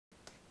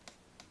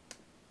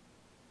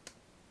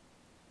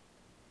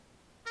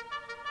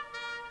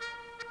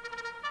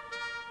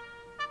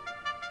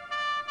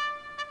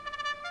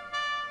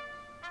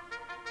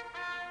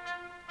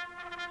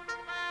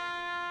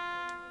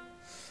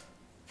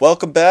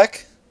Welcome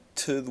back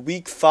to the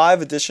Week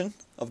 5 edition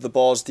of the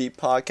Balls Deep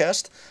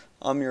podcast.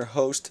 I'm your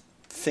host,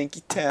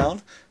 Thinky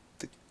Town,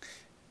 the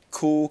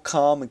cool,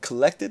 calm, and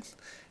collected.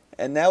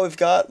 And now we've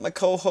got my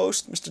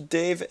co-host, Mr.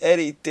 Dave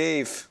Eddie.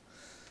 Dave,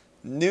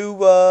 new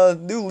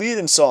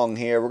lead-in song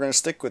here. We're going to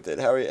stick with it.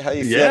 How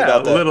you feeling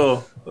about that?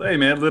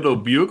 Little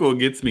bugle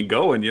gets me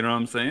going, you know what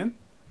I'm saying?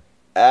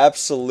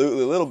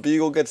 Absolutely. Little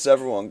Beagle gets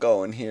everyone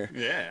going here.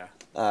 Yeah.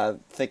 I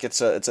think it's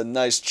a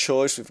nice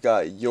choice. We've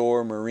got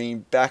your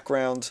Marine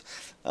background.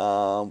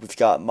 We've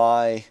got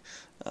my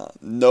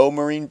no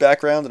Marine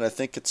background, and I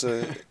think it's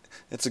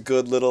a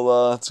good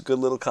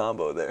little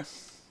combo there.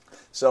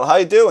 So how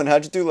you doing?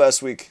 How'd you do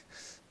last week?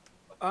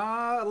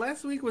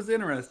 Last week was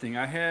interesting.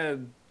 I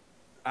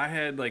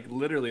had like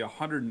literally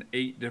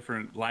 108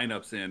 different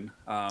lineups in,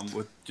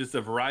 with just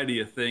a variety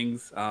of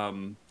things,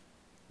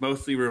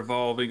 mostly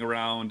revolving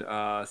around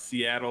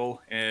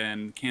Seattle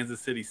and Kansas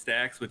City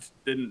stacks, which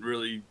didn't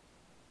really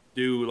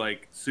do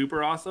like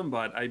super awesome,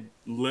 but I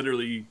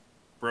literally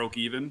broke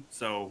even.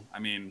 So, I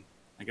mean,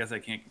 I guess I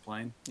can't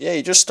complain. Yeah,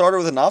 you just started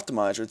with an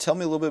optimizer. Tell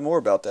me a little bit more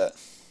about that.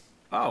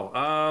 Well,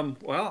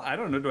 I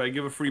don't know. Do I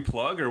give a free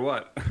plug or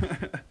what?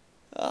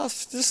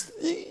 Just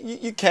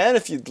you can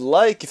if you'd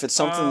like. If it's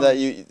something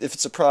if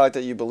it's a product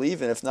that you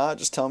believe in. If not,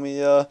 just tell me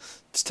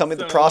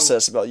the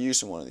process about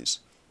using one of these.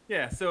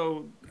 Yeah,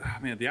 so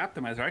man, the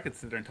optimizer, I could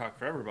sit there and talk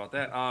forever about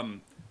that.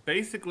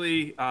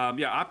 Basically,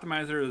 yeah,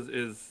 optimizer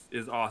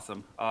is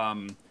awesome.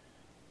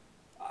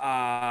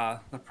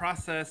 The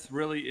process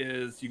really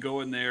is you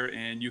go in there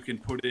and you can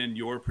put in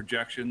your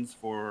projections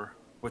for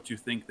what you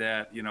think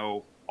that,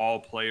 all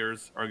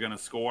players are going to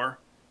score,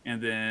 and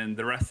then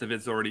the rest of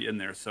it's already in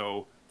there.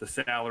 So the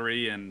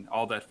salary and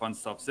all that fun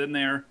stuff's in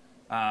there.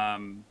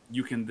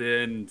 You can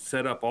then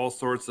set up all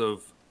sorts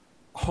of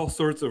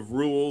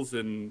rules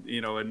and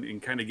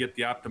kind of get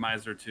the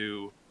optimizer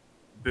to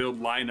build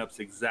lineups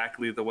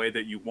exactly the way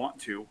that you want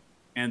to,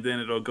 and then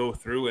it'll go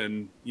through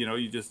and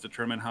you just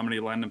determine how many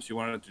lineups you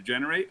want it to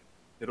generate.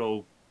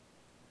 It'll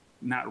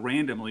not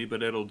randomly,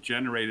 but it'll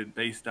generate it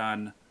based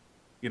on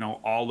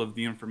all of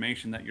the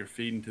information that you're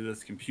feeding to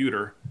this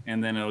computer,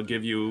 and then it'll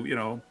give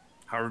you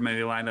however many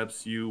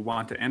lineups you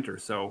want to enter.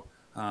 So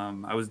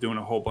I was doing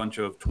a whole bunch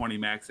of 20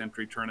 max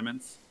entry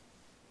tournaments,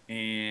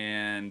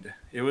 and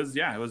it was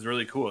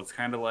really cool. It's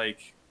kind of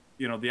like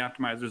the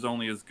optimizer is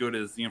only as good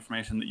as the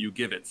information that you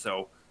give it.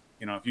 So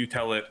if you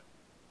tell it,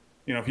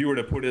 if you were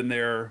to put in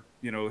there,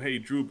 hey,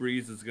 Drew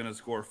Brees is going to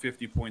score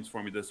 50 points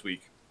for me this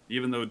week,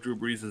 even though Drew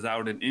Brees is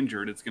out and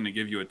injured, it's going to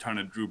give you a ton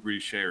of Drew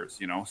Brees shares.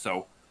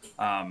 So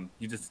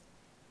you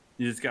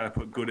just got to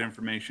put good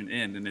information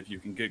in, and if you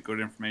can get good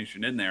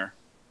information in there,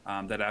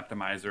 that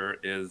optimizer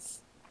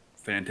is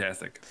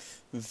fantastic.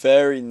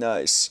 Very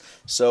nice.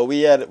 So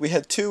we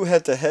had two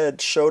head-to-head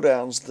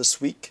showdowns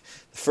this week.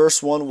 The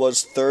first one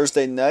was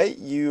Thursday night.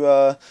 You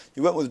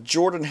went with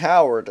Jordan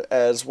Howard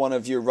as one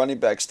of your running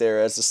backs there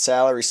as a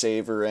salary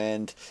saver,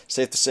 and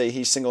safe to say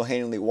he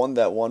single-handedly won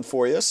that one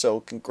for you.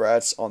 So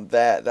congrats on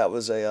that. That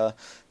was a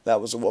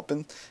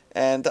whooping.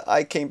 And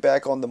I came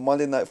back on the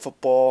Monday Night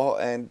Football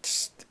and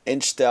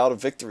inched out a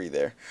victory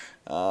there.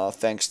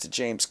 Thanks to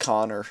James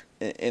Conner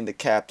in the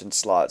captain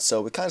slot.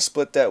 So we kind of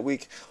split that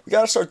week. We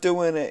got to start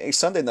doing a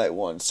Sunday night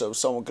one so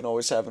someone can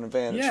always have an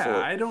advantage for it.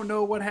 I don't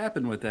know what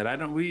happened with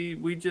that.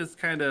 We just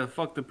kind of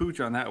fucked the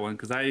pooch on that one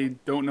because I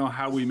don't know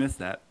how we missed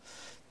that.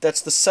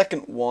 That's the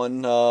second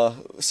one,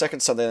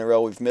 second Sunday in a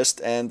row we've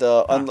missed, and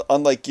Huh.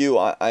 unlike you,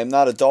 I'm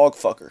not a dog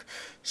fucker.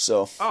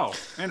 So Oh,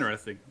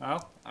 interesting.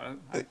 Well, all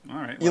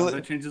right. you Well,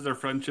 that changes our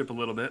friendship a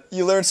little bit.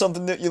 you learn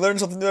something new. You learn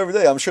something new every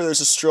day. I'm sure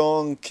there's a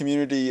strong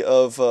community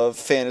of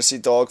fantasy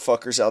dog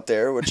fuckers out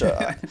there, which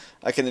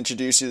I can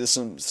introduce you to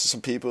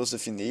some peoples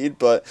if you need.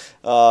 But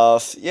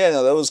yeah,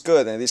 no, that was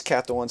good. And these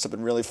captain ones have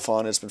been really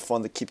fun. It's been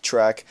fun to keep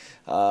track.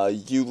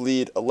 You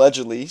lead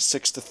allegedly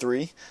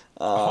 6-3.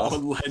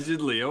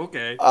 Allegedly,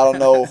 okay. I don't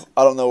know.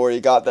 I don't know where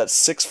you got that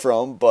 6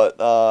 from, but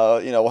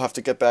we'll have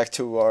to get back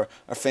to our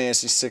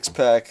fantasy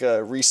 6-pack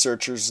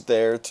researchers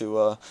there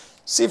to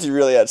see if you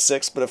really had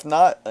 6. But if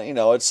not,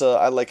 it's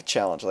I like a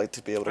challenge. I like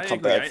to be able to I come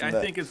agree. back from I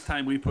that. think it's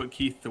time we put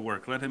Keith to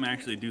work. Let him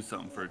actually do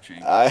something for a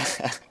change. I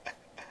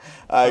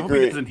I I hope he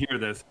agree. doesn't hear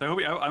this.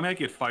 I might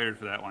get fired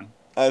for that one.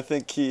 I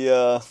think he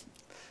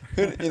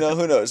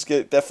who knows?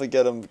 Definitely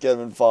get him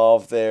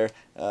involved there.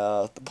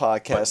 The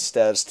podcast But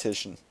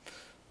statistician.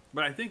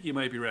 but I think you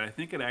might be right. I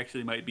think it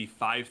actually might be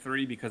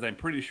 5-3 because I'm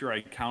pretty sure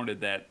I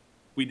counted that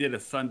we did a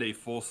Sunday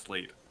full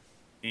slate,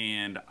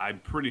 and I'm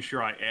pretty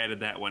sure I added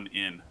that one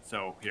in.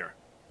 So here,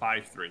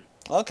 5-3.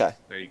 Okay.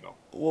 There you go.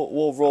 So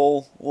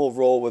We'll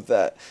roll with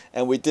that.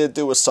 And we did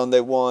do a Sunday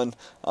one.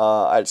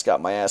 I just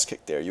got my ass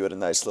kicked there. You had a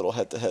nice little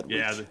head-to-head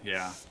yeah, week.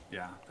 yeah,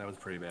 that was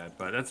pretty bad,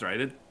 but that's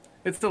right.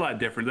 It's a lot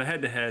different. The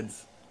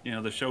head-to-heads, the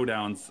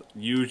showdowns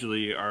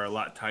usually are a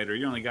lot tighter.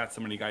 You only got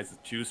so many guys to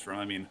choose from.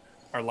 I mean,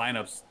 our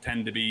lineups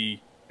tend to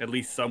be at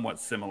least somewhat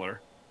similar.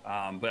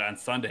 But on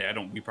Sunday,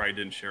 we probably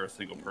didn't share a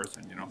single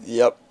person, you know.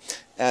 Yep.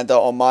 And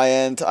on my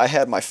end, I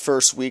had my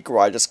first week where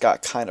I just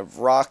got kind of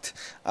rocked.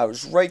 I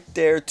was right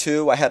there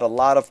too. I had a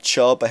lot of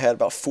Chubb. I had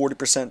about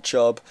 40%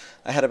 Chubb.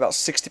 I had about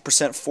 60%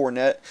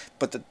 Fournette.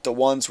 But the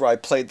ones where I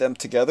played them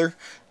together,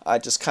 I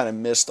just kind of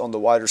missed on the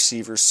wide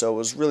receivers. So it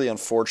was really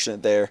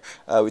unfortunate there.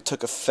 We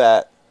took a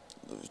fat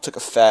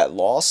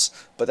loss,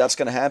 but that's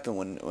going to happen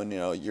when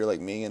you're like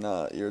me and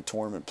you're a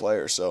tournament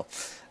player. So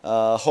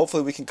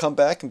hopefully we can come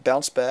back and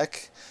bounce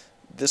back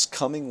this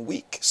coming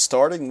week,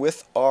 starting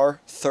with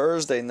our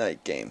Thursday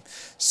night game.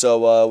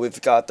 So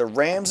we've got the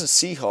Rams and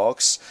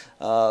Seahawks.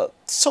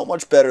 So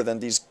much better than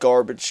these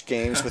garbage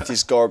games with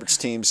these garbage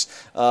teams.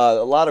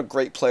 A lot of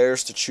great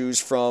players to choose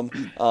from.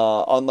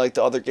 Unlike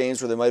the other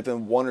games where there might have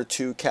been one or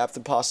two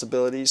captain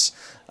possibilities.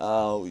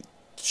 You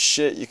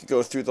could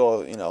go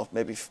through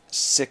maybe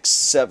 6,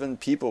 7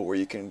 people where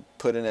you can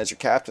put in as your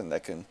captain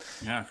that can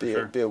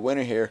be a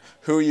winner here.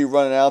 Who are you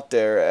running out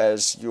there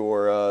as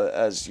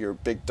your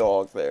big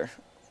dog there?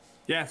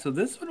 Yeah, so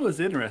this one was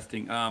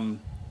interesting.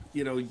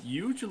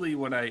 Usually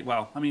what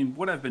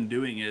I've been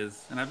doing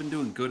is, and I've been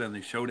doing good on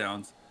these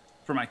showdowns.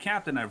 For my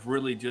captain, I've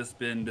really just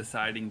been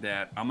deciding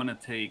that I'm going to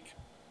take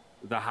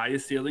the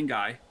highest ceiling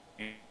guy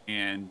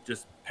and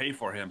just pay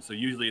for him. So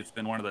usually it's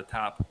been one of the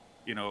top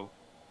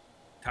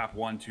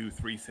 1, 2,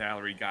 3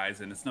 salary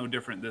guys, and it's no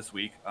different this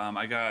week.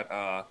 I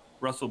got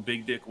Russell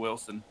Big Dick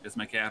Wilson as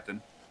my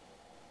captain.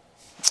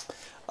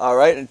 All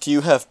right, and do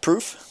you have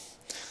proof?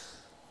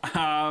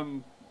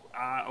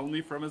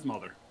 Only from his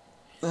mother.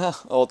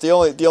 Well, the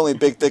only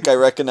big dick I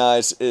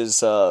recognize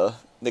is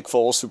Nick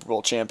Foles, Super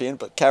Bowl champion.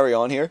 But carry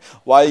on here.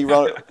 Why are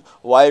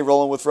you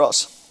rolling with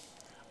Russ?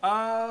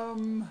 I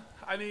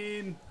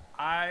mean,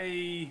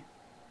 I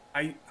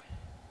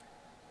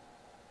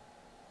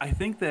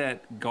think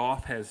that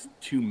Goff has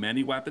too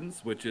many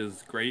weapons, which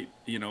is great,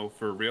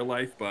 for real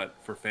life, but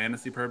for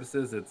fantasy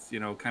purposes, it's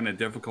kind of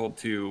difficult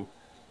to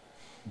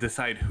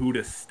decide who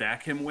to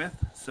stack him with.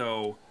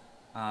 So,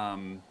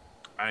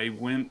 I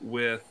went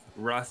with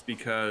Russ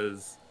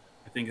because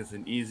I think it's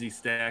an easy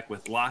stack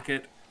with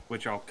Lockett,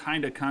 which I'll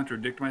kind of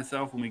contradict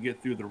myself when we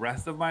get through the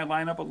rest of my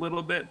lineup a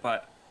little bit.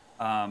 But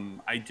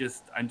I'm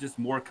just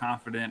more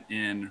confident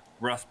in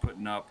Russ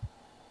putting up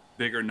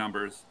bigger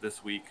numbers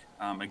this week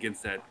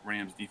against that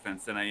Rams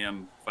defense than I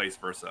am vice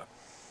versa.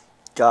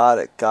 Got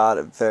it.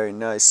 Very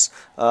nice.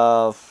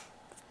 Go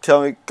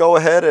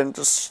ahead and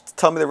just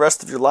tell me the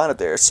rest of your lineup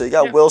there. So you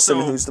got Wilson,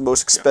 who's the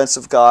most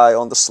expensive guy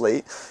on the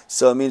slate.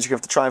 So it means you're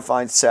going to have to try and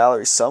find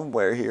salary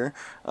somewhere here.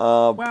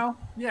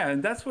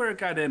 And that's where it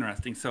got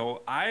interesting.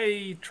 So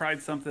I'm trying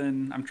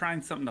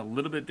something a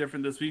little bit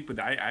different this week, but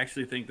I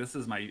actually think this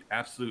is my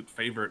absolute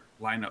favorite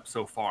lineup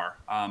so far.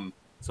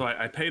 So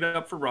I paid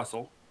up for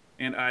Russell,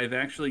 and I've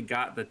actually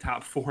got the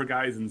top 4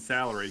 guys in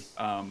salary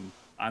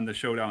on the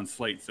showdown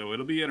slate. So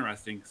it'll be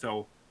interesting.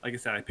 So like I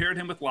said, I paired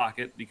him with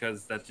Lockett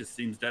because that just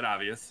seems dead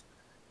obvious.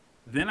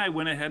 Then I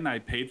went ahead and I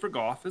paid for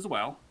Goff as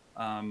well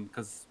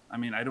because,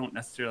 I don't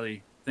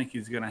necessarily think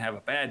he's going to have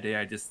a bad day.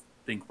 I just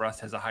think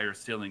Russ has a higher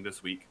ceiling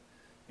this week.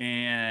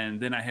 And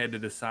then I had to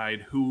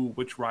decide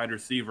which wide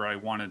receiver I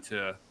wanted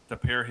to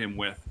pair him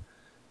with.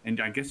 And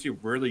I guess you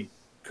really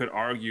could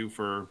argue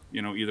for,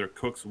 either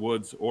Cooks,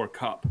 Woods, or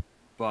Kupp.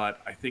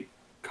 But I think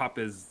Kupp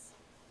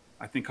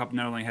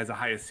not only has a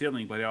highest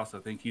ceiling, but I also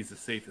think he's the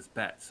safest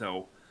bet.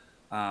 So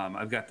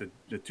I've got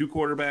the 2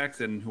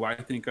 quarterbacks and who I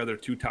think are their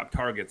 2 top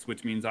targets,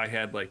 which means I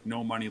had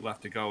no money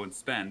left to go and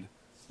spend.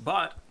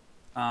 But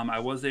I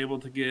was able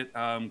to get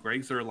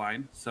Greg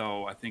Zuerlein,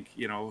 so I think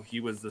he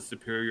was the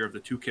superior of the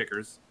 2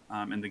 kickers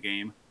in the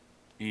game,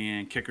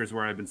 and kickers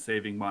where I've been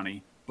saving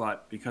money.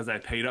 But because I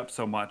paid up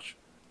so much,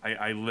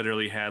 I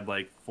literally had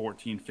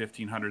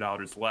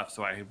 $1,400-$1,500 left,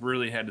 so I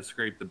really had to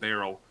scrape the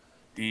barrel.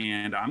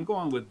 And I'm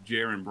going with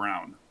Jaron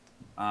Brown.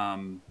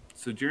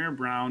 So Jaron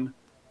Brown.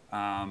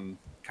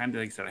 Kind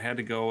of like I said, I had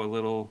to go a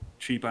little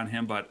cheap on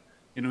him, but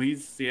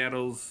he's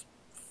Seattle's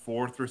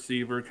 4th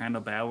receiver, kind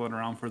of battling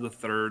around for the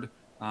 3rd.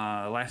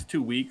 Last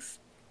 2 weeks,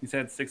 he's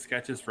had 6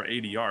 catches for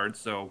 80 yards.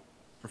 So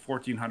for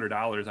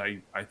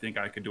 $1,400, I think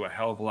I could do a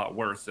hell of a lot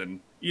worse. And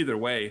either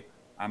way,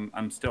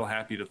 I'm still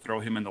happy to throw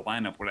him in the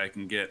lineup when I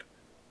can get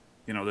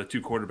the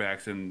 2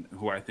 quarterbacks and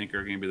who I think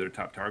are going to be their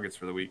top targets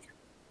for the week.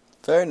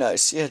 Very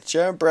nice. Yeah,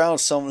 Jaron Brown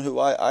is someone who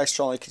I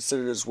strongly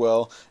consider as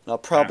well, and I'll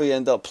probably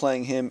end up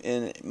playing him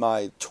in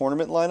my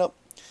tournament lineup,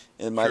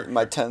 in the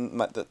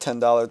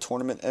 $10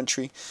 tournament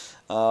entry.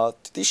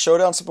 These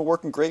showdowns have been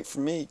working great for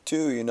me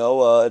too.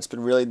 It's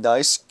been really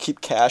nice.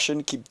 Keep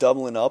cashing, keep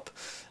doubling up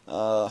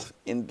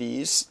in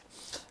these.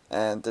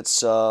 And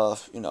it's,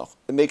 it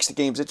makes the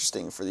games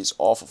interesting for these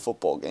awful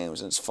football games.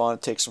 And it's fun.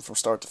 It takes them from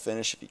start to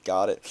finish if you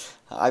got it.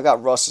 I've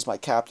got Russ as my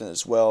captain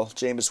as well.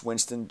 Jameis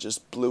Winston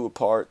just blew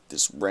apart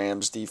this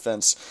Rams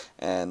defense.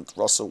 And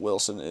Russell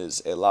Wilson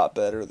is a lot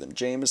better than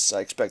Jameis.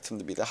 I expect him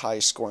to be the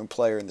highest scoring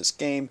player in this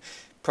game.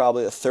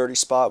 Probably a 30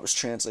 spot, which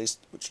translates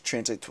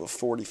to a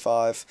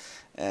 45.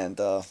 And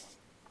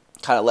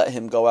kind of let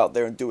him go out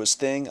there and do his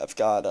thing. I've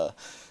got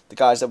the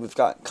guys that we've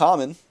got in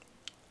common.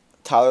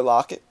 Tyler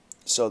Lockett,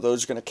 So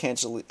those are going to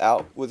cancel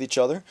out with each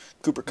other.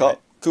 Right.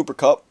 Cooper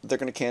Cup, they're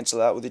going to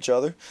cancel out with each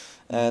other.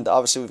 Mm-hmm. And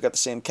obviously we've got the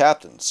same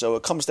captain. So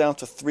it comes down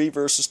to 3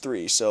 versus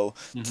 3. So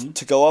Mm-hmm.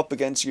 to go up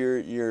against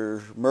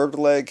your murder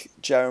leg,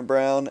 Jaron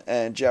Brown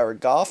and Jared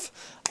Goff,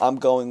 I'm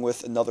going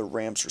with another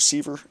Rams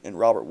receiver in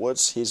Robert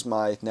Woods. He's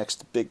my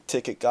next big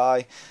ticket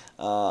guy.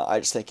 I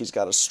just think he's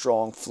got a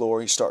strong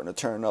floor. He's starting to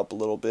turn up a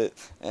little bit,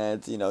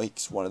 and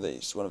he's one of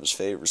his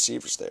favorite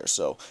receivers there.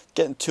 So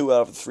getting 2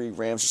 out of the 3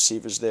 Rams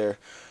receivers there.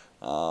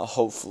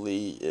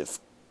 Hopefully, if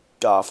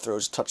Goff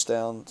throws a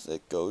touchdown,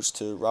 it goes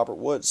to Robert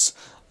Woods.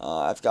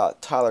 I've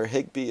got Tyler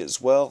Higbee as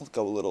well.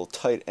 Go a little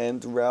tight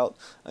end route.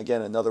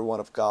 Again, another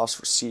one of Goff's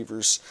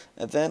receivers.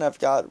 And then I've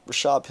got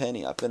Rashad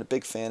Penny. I've been a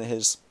big fan of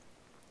his.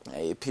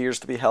 He appears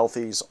to be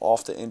healthy. He's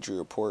off the injury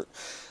report.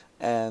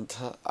 And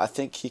I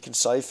think he can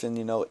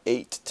siphon,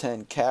 8 to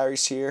 10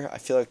 carries here. I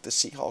feel like the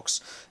Seahawks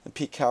and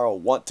Pete Carroll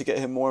want to get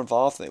him more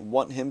involved. They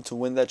want him to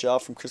win that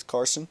job from Chris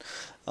Carson.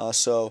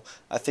 So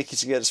I think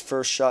he's going to get his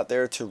first shot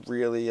there to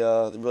really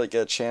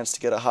get a chance to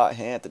get a hot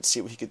hand and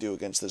see what he could do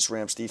against this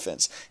Rams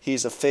defense.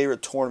 He's a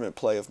favorite tournament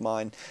play of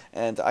mine,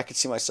 and I could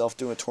see myself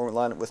doing a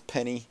tournament lineup with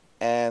Penny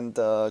and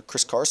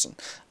Chris Carson.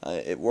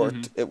 It worked.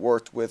 Mm-hmm. It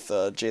worked with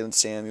Jalen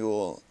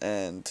Samuel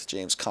and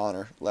James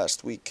Conner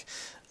last week.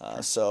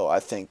 So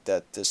I think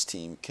that this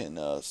team can,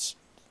 as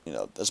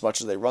much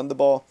as they run the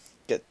ball,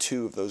 get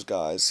 2 of those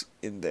guys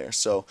in there.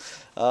 So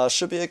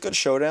should be a good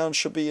showdown.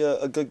 Should be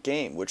a good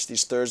game, which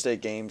these Thursday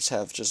games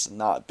have just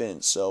not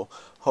been. So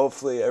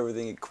hopefully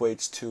everything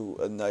equates to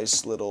a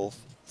nice little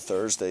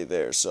Thursday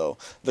there. So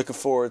looking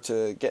forward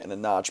to getting a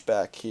notch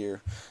back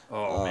here.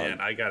 Oh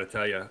man, I gotta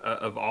tell you,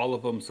 of all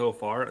of them so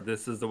far,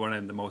 this is the one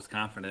I'm the most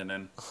confident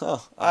in.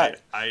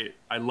 I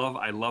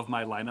love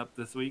my lineup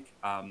this week.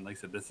 Like I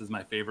said, this is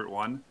my favorite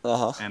one,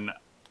 and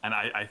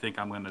I think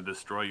I'm gonna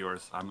destroy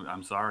yours.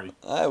 I'm sorry.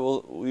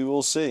 We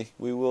will see.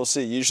 We will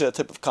see. Usually, that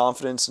type of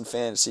confidence in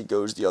fantasy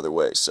goes the other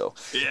way. So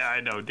Yeah,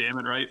 I know. Damn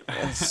it, right?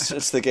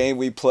 it's the game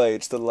we play.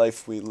 It's the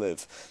life we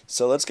live.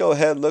 So let's go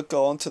ahead and look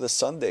on to the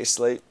Sunday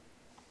slate.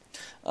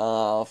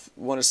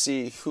 Want to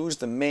see who's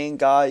the main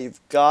guy you've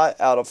got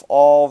out of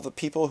all the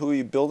people who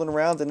you're building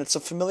around, and it's a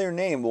familiar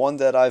name, one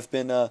that I've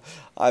been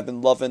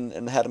loving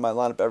and had in my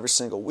lineup every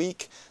single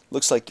week.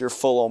 Looks like you're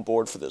full on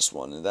board for this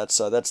one, and that's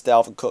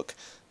Dalvin Cook.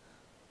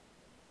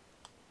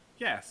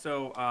 Yeah.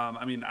 So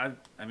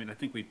I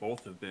think we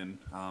both have been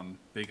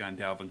big on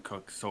Dalvin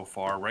Cook so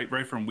far,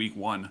 right from week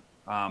 1.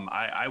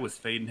 I was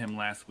fading him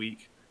last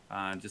week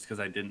just because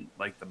I didn't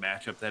like the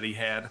matchup that he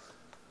had,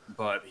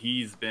 but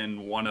he's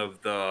been one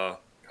of the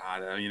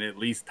at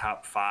least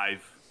top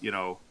 5,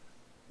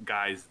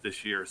 guys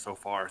this year so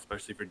far,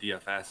 especially for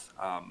DFS.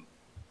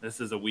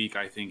 This is a week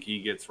I think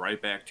he gets right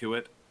back to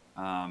it.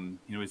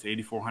 He's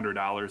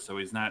 $8,400, so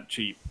he's not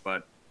cheap,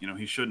 but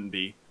he shouldn't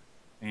be.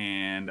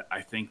 And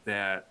I think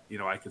that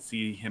I could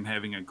see him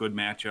having a good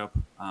matchup.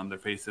 They're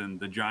facing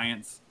the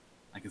Giants.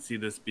 I can see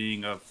this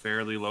being a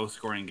fairly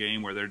low-scoring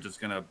game where they're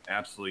just going to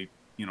absolutely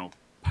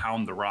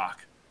pound the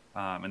rock,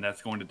 and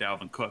that's going to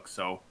Dalvin Cook.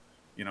 So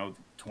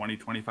 20,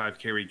 25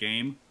 carry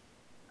game.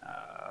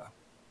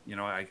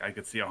 I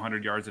could see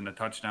 100 yards and a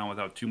touchdown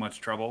without too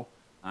much trouble.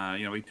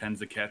 He tends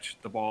to catch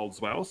the ball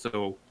as well.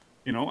 So,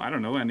 I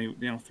don't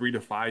know, 3 to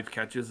 5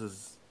 catches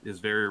is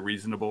very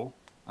reasonable.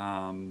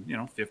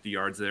 50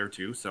 yards there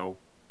too. So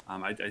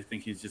I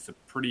think he's just a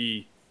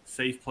pretty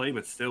safe play,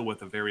 but still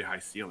with a very high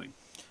ceiling.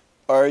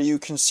 Are you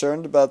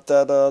concerned about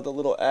that the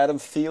little Adam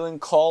Thielen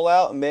call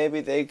out?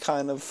 Maybe they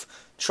kind of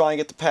try and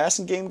get the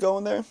passing game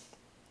going there?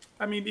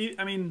 I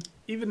mean,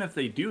 even if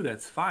they do,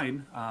 that's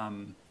fine.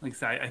 Like I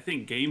said, I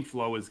think game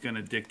flow is going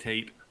to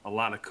dictate a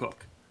lot of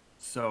Cook.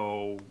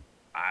 So,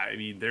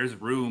 there's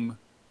room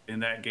in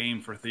that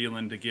game for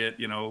Thielen to get,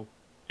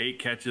 8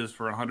 catches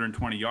for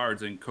 120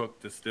 yards and Cook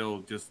to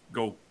still just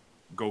go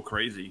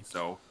crazy.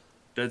 So,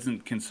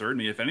 doesn't concern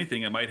me. If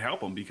anything, it might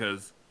help them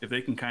because if they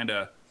can kind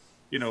of,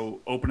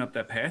 open up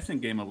that passing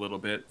game a little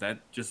bit, that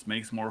just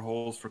makes more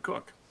holes for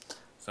Cook.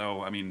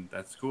 So,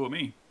 that's cool with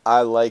me.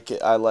 I like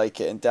it.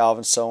 And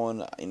Dalvin's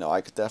someone,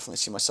 I could definitely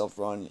see myself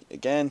running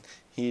again.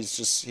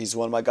 He's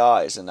one of my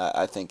guys, and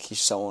I think he's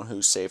someone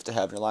who's safe to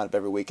have in your lineup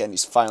every week, and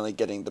he's finally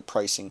getting the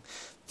pricing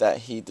that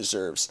he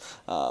deserves.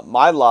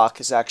 My lock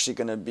is actually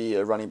going to be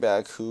a running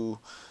back who,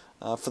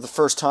 for the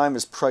first time,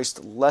 is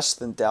priced less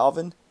than Dalvin,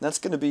 and that's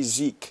going to be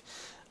Zeke.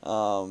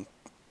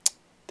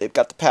 They've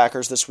got the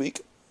Packers this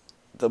week.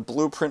 The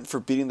blueprint for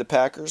beating the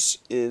Packers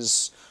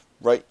is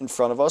right in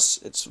front of us.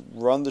 It's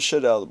run the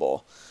shit out of the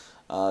ball.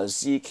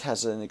 Zeke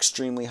has an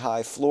extremely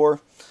high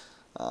floor.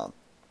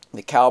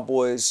 The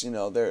Cowboys,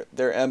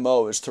 their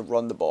MO is to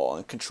run the ball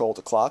and control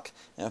the clock.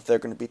 And if they're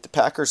going to beat the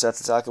Packers, that's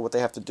exactly what they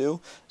have to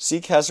do.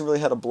 Zeke hasn't really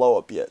had a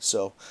blow-up yet,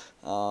 so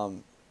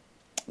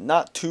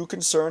not too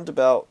concerned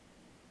about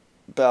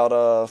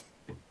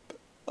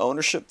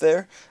ownership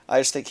there. I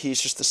just think he's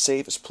just the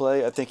safest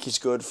play. I think he's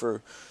good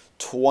for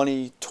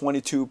 20,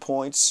 22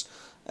 points.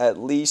 at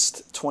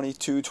least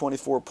 22,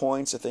 24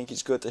 points. I think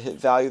he's good to hit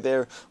value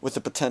there with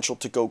the potential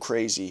to go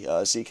crazy.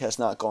 Zeke has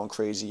not gone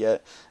crazy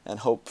yet, and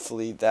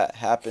hopefully that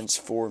happens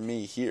for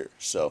me here.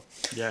 So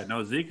Yeah,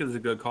 no, Zeke is a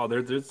good call.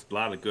 There's a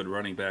lot of good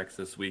running backs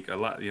this week. A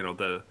lot,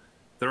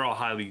 they're all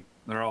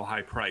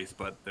high priced,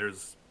 but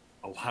there's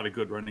a lot of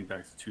good running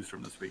backs to choose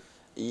from this week.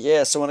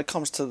 yeah, so when it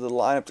comes to the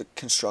lineup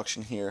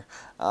construction here,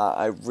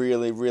 I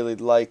really, really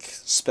like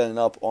spending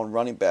up on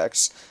running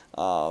backs.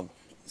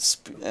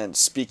 And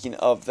speaking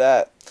of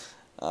that,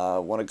 I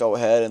want to go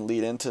ahead and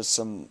lead into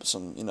some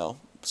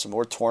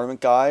more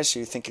tournament guys who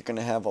you think you're going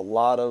to have a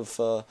lot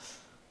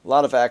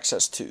of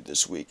access to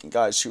this week, and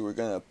guys who are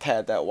going to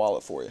pad that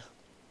wallet for you.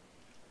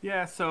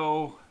 Yeah,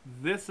 so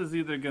this is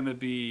either going to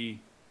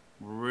be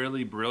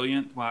really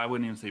brilliant. Well, I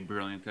wouldn't even say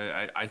brilliant.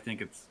 I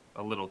think it's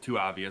a little too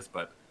obvious,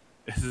 but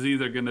this is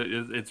either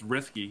it's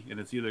risky, and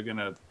it's either going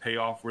to pay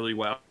off really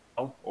well,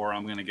 or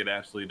I'm going to get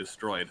absolutely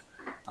destroyed.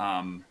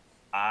 I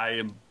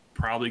am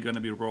probably going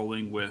to be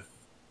rolling with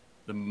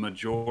the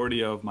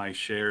majority of my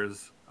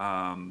shares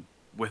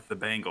with the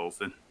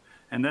Bengals,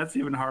 and that's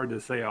even hard to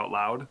say out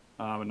loud.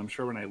 And I'm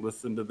sure when I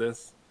listen to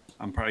this,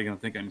 I'm probably going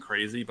to think I'm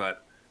crazy,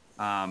 but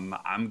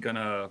I'm going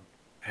to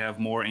have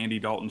more Andy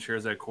Dalton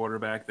shares at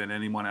quarterback than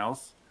anyone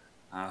else.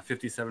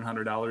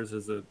 $5,700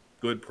 is a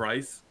good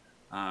price.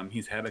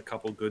 He's had a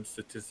couple good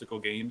statistical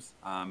games.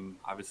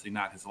 Obviously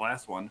not his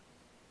last one,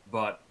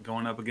 but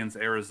going up against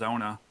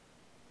Arizona,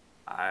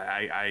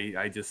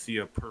 I just see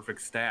a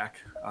perfect stack,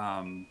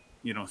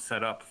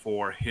 set up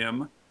for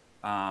him.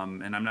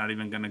 And I'm not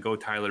even going to go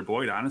Tyler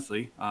Boyd,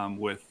 honestly.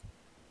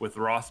 With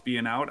Ross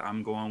being out,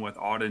 I'm going with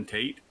Auden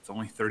Tate. It's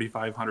only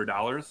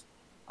 $3,500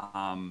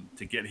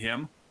 to get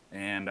him.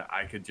 And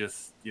I could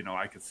just,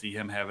 I could see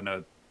him having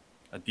a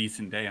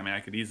decent day. I mean, I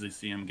could easily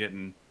see him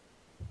getting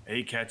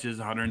 8 catches,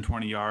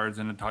 120 yards,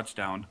 and a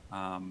touchdown.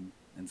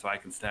 And so I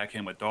can stack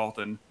him with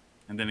Dalton.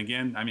 And then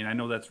again, I mean, I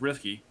know that's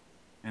risky.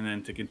 And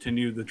then to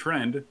continue the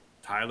trend,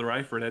 Tyler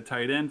Eifert at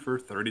tight end for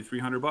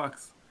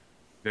 $3,300.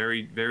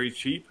 Very, very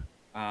cheap.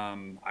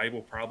 I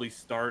will probably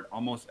start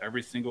almost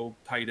every single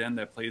tight end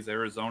that plays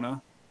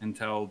Arizona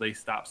until they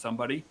stop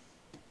somebody.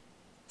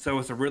 So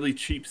it's a really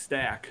cheap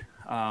stack,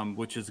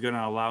 which is going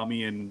to allow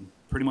me in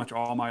pretty much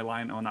all my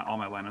not all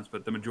my lineups,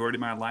 but the majority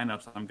of my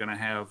lineups, I'm going to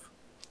have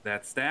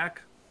that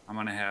stack. I'm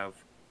going to have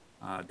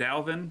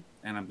Dalvin,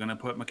 and I'm going to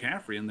put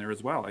McCaffrey in there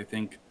as well. I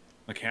think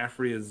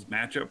McCaffrey is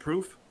matchup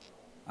proof.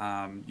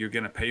 You're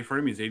going to pay for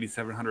him. He's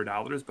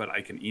 $8,700, but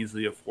I can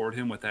easily afford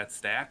him with that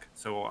stack.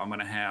 So I'm going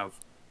to have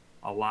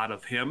a lot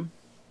of him.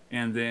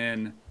 And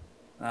then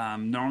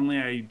normally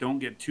I don't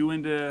get too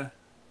into,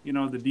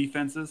 the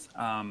defenses.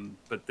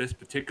 But this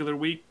particular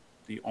week,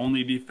 the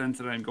only defense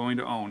that I'm going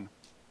to own,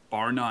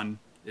 bar none,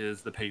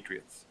 is the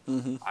Patriots.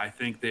 Mm-hmm. I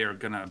think they are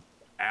going to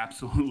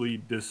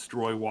absolutely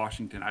destroy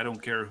Washington. I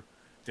don't care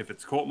if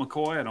it's Colt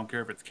McCoy. I don't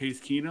care if it's Case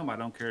Keenum. I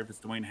don't care if it's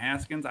Dwayne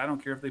Haskins. I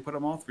don't care if they put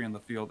them all three on the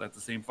field at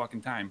the same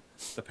fucking time.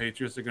 The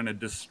Patriots are going to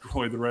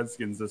destroy the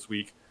Redskins this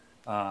week.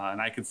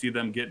 And I can see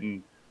them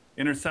getting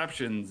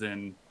interceptions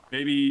and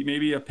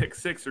maybe a pick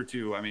 6 or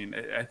 2. I mean,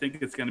 I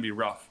think it's going to be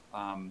rough.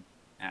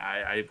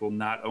 I will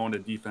not own a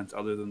defense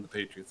other than the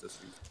Patriots this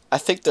week. I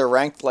think they're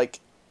ranked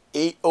like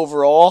 8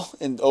 overall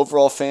in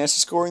overall fantasy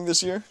scoring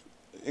this year,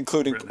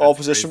 including all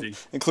position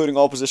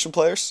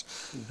players.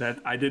 That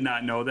I did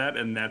not know that,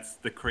 and that's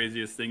the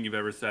craziest thing you've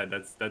ever said.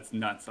 That's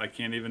nuts. I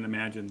can't even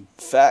imagine.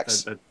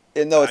 Facts. I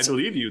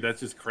believe you.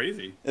 That's just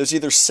crazy. It was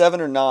either 7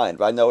 or 9,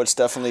 but I know it's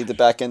definitely the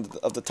back end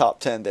of the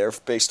top 10 there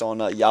based on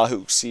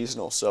Yahoo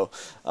seasonal. So,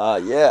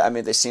 yeah, I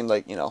mean, they seem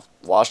like,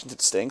 Washington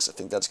stinks. I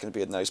think that's going to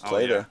be a nice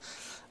play there.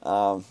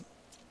 All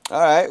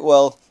right,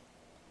 well,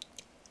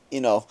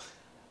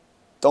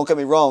 don't get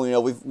me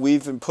wrong.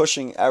 We've been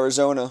pushing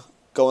Arizona,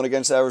 going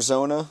against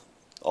Arizona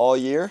all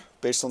year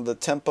based on the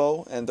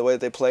tempo and the way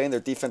they play, and their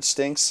defense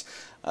stinks.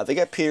 They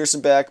get Peterson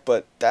back,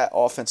 but that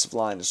offensive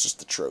line is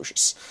just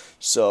atrocious.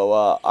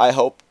 So I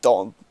hope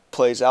Dalton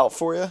plays out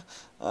for you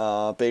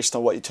based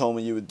on what you told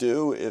me you would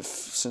do if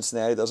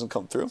Cincinnati doesn't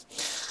come through.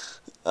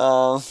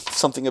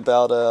 Something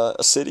about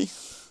a city?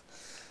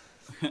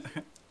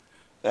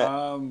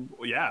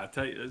 Yeah,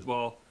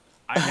 well,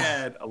 I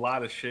had a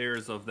lot of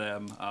shares of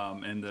them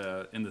in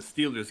the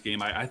Steelers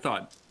game. I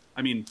thought,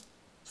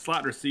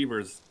 slot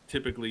receivers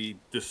typically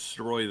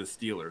destroy the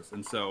Steelers,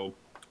 and so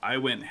I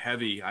went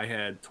heavy. I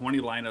had 20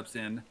 lineups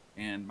in,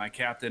 and my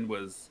captain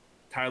was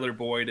Tyler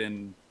Boyd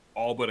and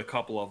all but a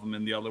couple of them,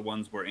 and the other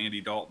ones were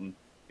Andy Dalton.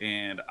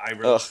 And I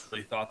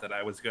really thought that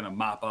I was going to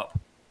mop up,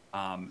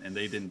 and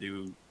they didn't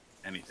do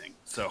anything.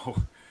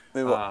 So,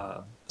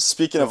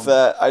 speaking of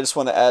that, I just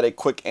want to add a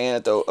quick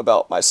anecdote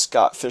about my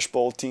Scott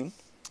Fishbowl team.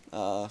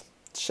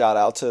 Shout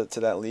out to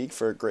that league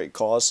for a great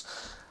cause.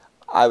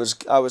 I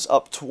was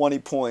up 20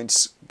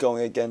 points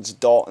going against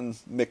Dalton,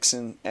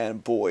 Mixon,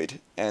 and Boyd,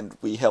 and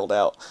we held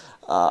out.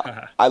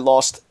 I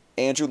lost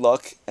Andrew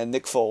Luck and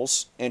Nick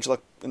Foles. Andrew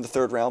Luck in the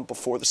 3rd round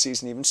before the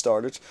season even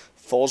started.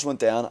 Foles went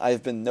down. I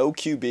have been no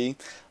QB.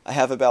 I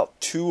have about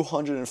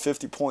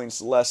 250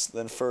 points less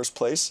than first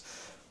place,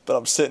 but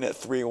I'm sitting at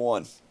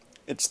 3-1.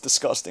 It's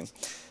disgusting,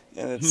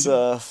 and it's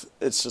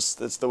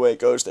it's the way it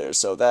goes there.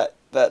 So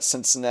that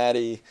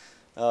Cincinnati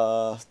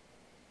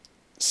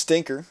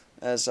stinker,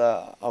 as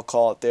I'll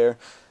call it there,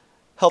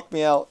 helped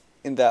me out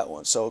in that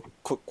one. So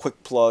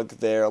quick plug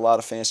there. A lot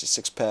of fantasy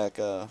six pack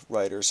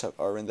writers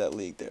are in that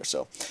league there.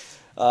 So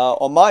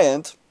on my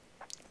end,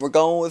 we're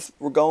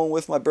going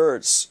with my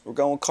birds. We're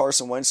going with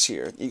Carson Wentz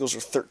here. Eagles are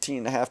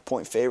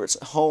 13.5-point favorites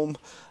at home.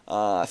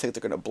 I think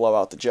they're going to blow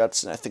out the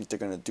Jets, and I think they're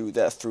going to do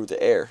that through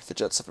the air. The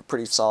Jets have a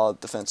pretty solid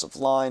defensive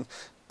line,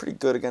 pretty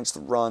good against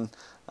the run.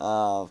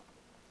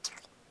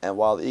 And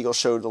while the Eagles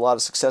showed a lot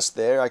of success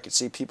there, I could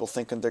see people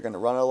thinking they're going to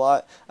run a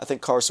lot. I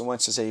think Carson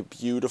Wentz is a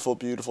beautiful,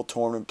 beautiful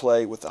tournament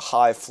play with a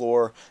high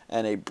floor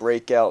and a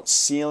breakout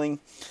ceiling.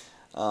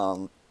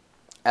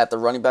 At the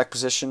running back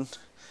position,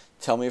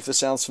 tell me if this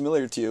sounds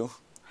familiar to you.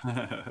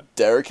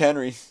 Derrick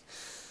Henry.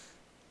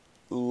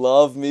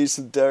 Love me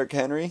some Derrick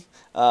Henry.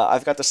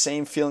 I've got the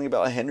same feeling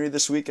about Henry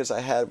this week as I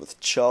had with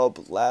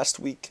Chubb last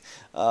week.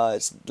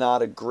 It's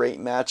not a great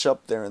matchup.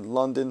 They're in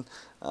London.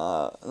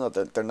 No,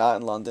 they're not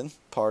in London,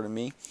 pardon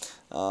me.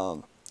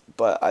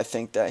 But I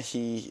think that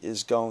he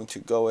is going to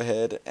go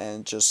ahead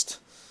and just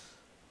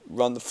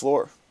run the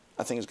floor.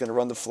 I think he's going to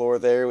run the floor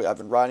there. I've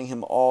been riding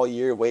him all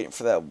year, waiting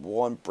for that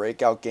one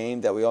breakout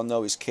game that we all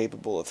know he's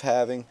capable of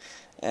having.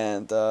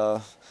 And,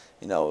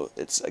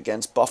 it's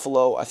against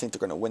Buffalo. I think they're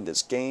going to win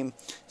this game,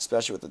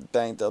 especially with the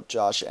banged up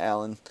Josh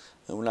Allen,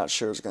 and we're not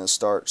sure is going to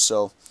start.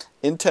 So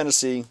in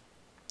Tennessee,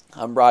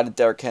 I'm riding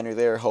Derrick Henry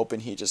there, hoping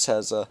he just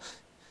has a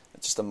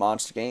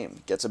monster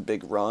game, gets a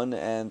big run,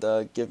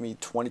 and give me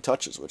 20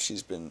 touches, which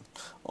he's been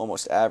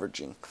almost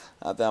averaging.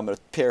 Then I'm going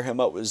to pair him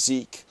up with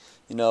Zeke,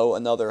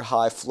 another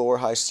high floor,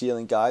 high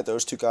ceiling guy.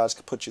 Those two guys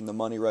could put you in the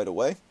money right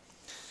away.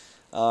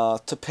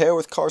 To pair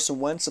with Carson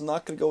Wentz, I'm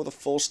not going to go with a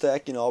full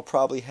stack. I'll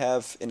probably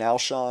have an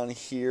Alshon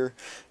here,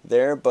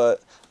 there,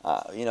 but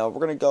we're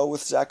going to go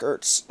with Zach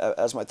Ertz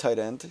as my tight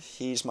end.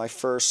 He's my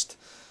first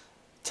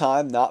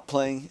time not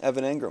playing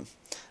Evan Engram.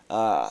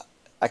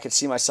 I could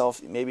see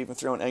myself maybe even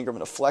throwing Engram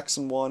in a flex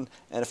in one,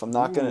 and if I'm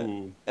not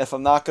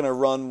gonna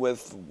run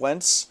with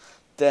Wentz,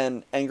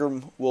 then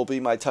Engram will be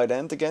my tight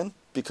end again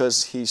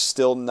because he's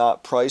still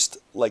not priced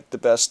like the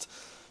best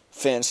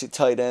fantasy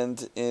tight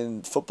end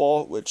in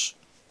football, which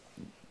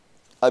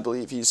I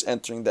believe he's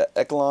entering that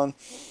echelon.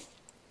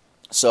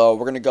 So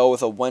we're going to go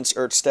with a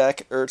Wentz-Ertz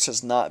stack. Ertz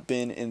has not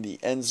been in the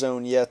end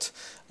zone yet.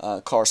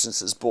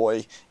 Carson's his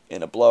boy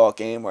in a blowout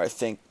game where I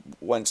think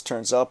Wentz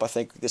turns up. I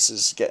think this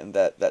is getting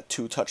that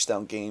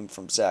 2-touchdown game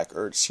from Zach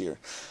Ertz here.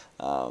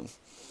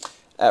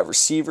 At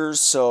receivers,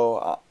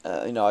 so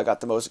I got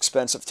the most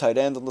expensive tight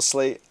end on the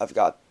slate. I've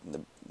got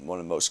one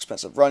of the most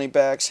expensive running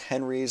backs.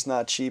 Henry is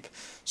not cheap.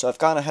 So I've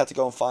kind of had to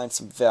go and find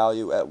some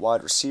value at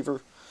wide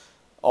receiver.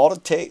 All to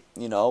take,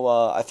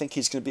 I think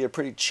he's going to be a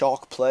pretty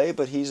chalk play,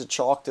 but he's a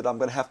chalk that I'm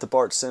going to have to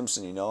Bart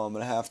Simpson, I'm going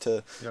to have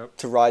to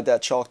ride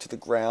that chalk to the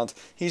ground.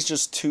 He's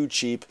just too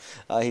cheap.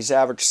 He's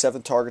averaged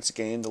 7 targets a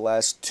game the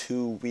last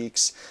 2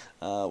 weeks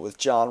with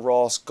John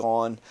Ross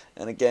gone,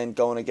 and again,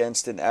 going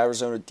against an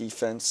Arizona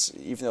defense.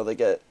 Even though they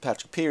get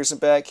Patrick Peterson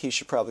back, he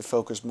should probably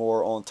focus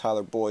more on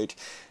Tyler Boyd.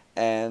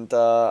 And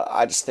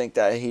I just think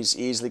that he's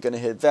easily going to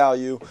hit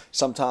value.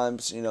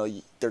 Sometimes,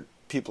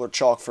 people are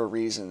chalk for a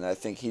reason, and I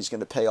think he's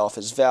going to pay off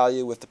his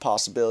value with the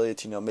possibility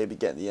to, maybe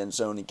get in the end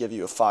zone and give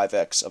you a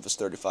 5x of his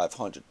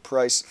 3,500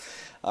 price.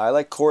 I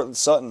like Cortland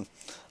Sutton.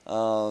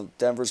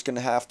 Denver's going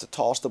to have to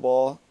toss the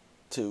ball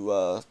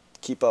to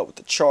keep up with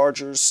the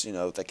Chargers.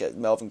 They get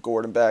Melvin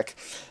Gordon back.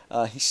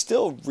 He's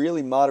still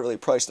really moderately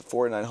priced at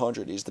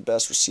 4,900. He's the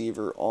best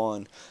receiver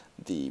on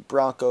the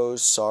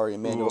Broncos. Sorry,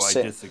 Emmanuel. I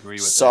disagree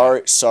with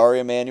that. Sorry,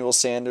 Emmanuel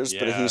Sanders.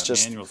 Yeah, but he's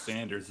just Emmanuel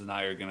Sanders and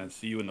I are gonna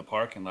see you in the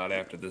parking lot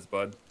after this,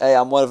 bud. Hey,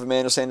 I'm one of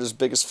Emmanuel Sanders'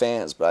 biggest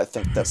fans, but I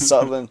think that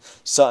Sutton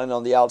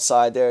on the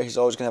outside there, he's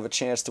always gonna have a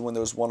chance to win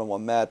those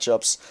one-on-one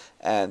matchups.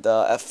 And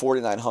at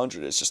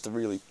 4,900, it's just a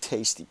really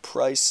tasty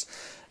price.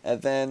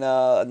 And then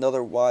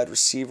another wide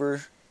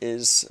receiver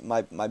is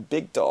my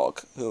big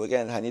dog, who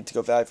again I need to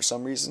go value for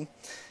some reason.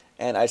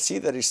 And I see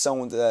that he's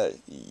someone that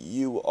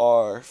you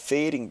are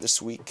fading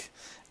this week,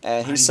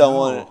 and he's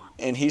someone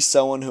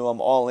who I'm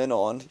all in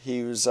on.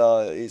 He's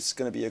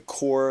going to be a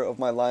core of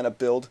my lineup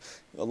build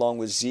along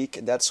with Zeke,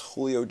 and that's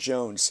Julio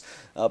Jones.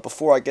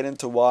 Before I get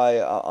into why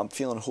I'm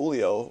feeling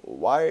Julio,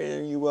 why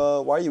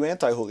are you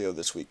anti Julio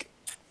this week?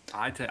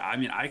 I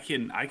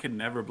can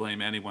never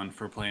blame anyone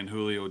for playing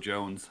Julio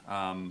Jones.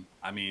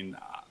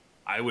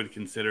 I would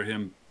consider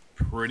him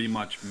pretty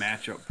much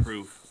matchup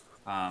proof,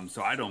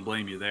 so I don't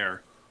blame you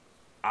there.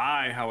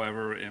 I,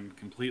 however, am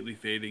completely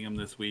fading him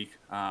this week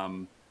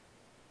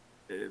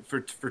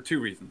for 2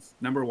 reasons.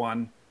 Number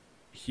one,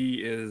 he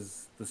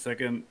is the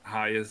second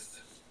highest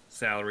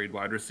salaried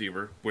wide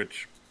receiver,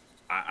 which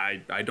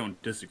I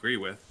don't disagree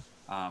with.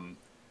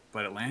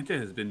 But Atlanta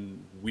has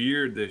been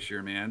weird this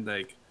year, man.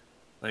 Like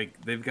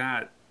they've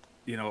got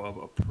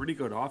a pretty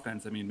good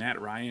offense. I mean, Matt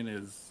Ryan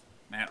is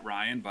Matt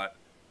Ryan, but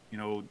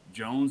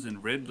Jones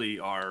and Ridley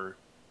are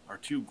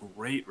 2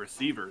 great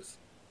receivers,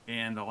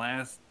 and the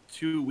last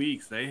 2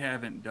 weeks they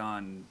haven't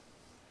done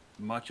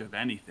much of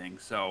anything.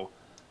 So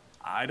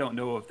I don't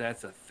know if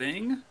that's a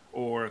thing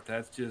or if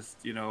that's just,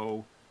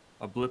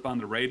 a blip on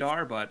the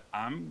radar, but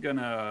I'm going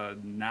to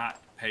not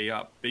pay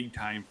up big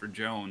time for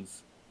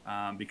Jones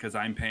because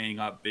I'm paying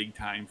up big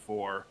time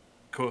for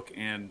Cook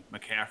and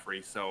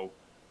McCaffrey. So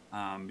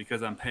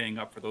because I'm paying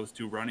up for those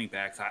two running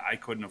backs, I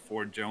couldn't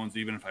afford Jones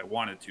even if I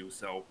wanted to.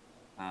 So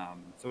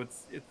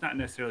it's not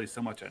necessarily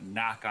so much a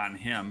knock on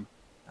him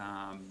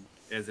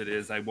as it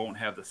is I won't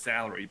have the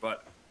salary,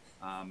 but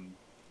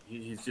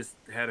he's just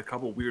had a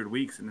couple weird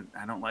weeks and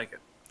I don't like it.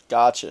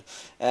 Gotcha.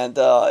 And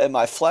in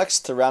my flex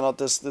to round out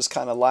this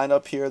kind of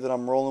lineup here that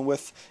I'm rolling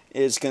with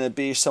is going to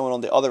be someone on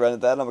the other end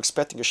of that. I'm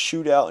expecting a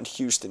shootout in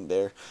Houston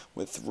there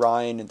with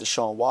Ryan and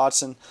Deshaun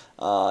Watson,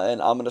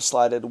 and I'm going to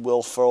slide in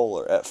Will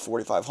Fuller at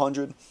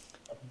 4,500.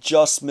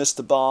 Just missed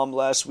the bomb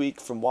last week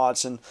from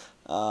Watson.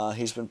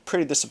 He's been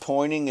pretty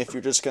disappointing if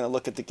you're just going to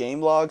look at the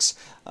game logs,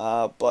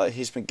 but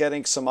he's been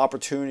getting some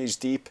opportunities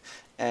deep,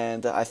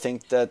 and I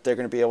think that they're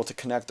going to be able to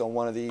connect on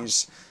one of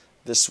these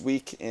this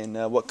week in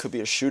what could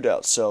be a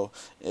shootout. So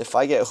if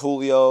I get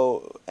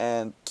Julio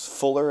and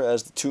Fuller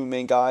as the two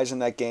main guys in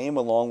that game,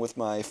 along with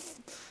my,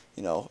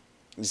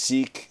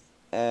 Zeke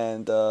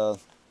and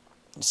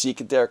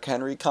Derrick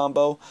Henry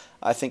combo,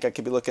 I think I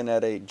could be looking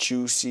at a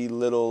juicy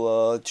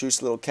little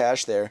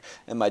cash there.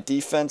 And my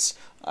defense,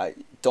 I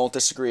don't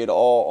disagree at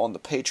all on the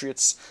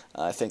Patriots.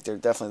 I think they're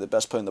definitely the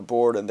best play on the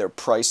board, and they're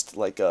priced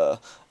like a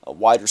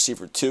wide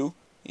receiver too,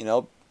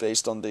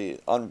 based on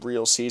the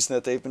unreal season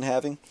that they've been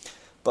having.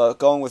 But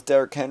going with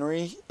Derrick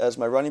Henry as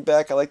my running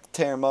back, I like to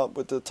tear him up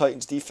with the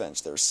Titans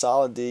defense. They're a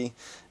solid D,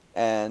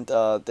 and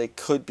they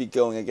could be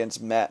going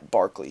against Matt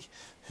Barkley,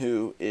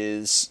 who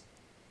is,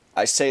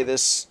 I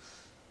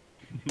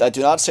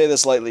do not say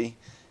this lightly,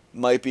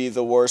 might be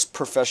the worst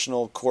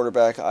professional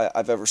quarterback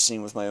I've ever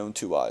seen with my own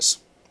two eyes.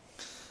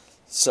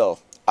 So,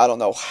 I don't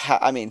know how,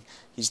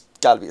 he's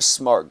got to be a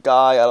smart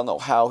guy. I don't know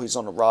how he's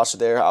on the roster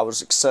there. I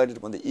was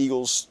excited when the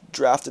Eagles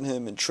drafted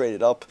him and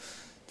traded up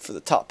for the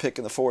top pick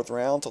in the 4th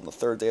round on the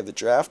 3rd day of the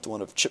draft,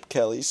 one of Chip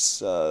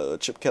Kelly's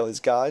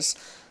guys.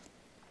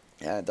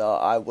 And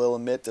I will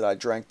admit that I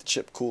drank the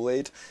Chip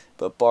Kool-Aid,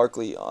 but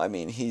Barkley,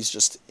 he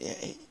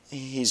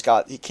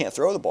can't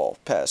throw the ball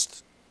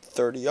past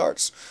 30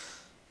 yards.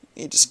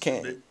 He just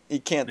can't. He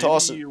can't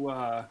toss it. Maybe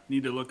you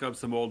need to look up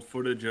some old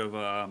footage of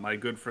my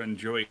good friend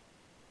Joey.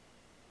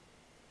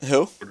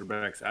 Who?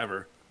 Quarterbacks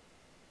ever.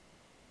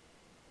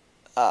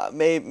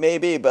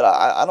 Maybe, but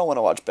I don't want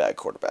to watch bad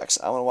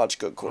quarterbacks. I want to watch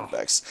good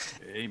quarterbacks.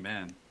 Oh,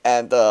 amen.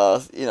 And,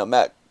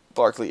 Matt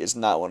Barkley is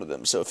not one of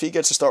them. So if he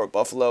gets to start with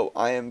Buffalo,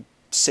 I am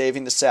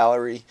saving the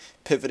salary,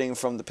 pivoting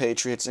from the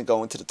Patriots and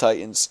going to the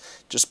Titans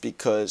just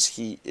because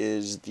he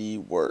is the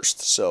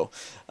worst. So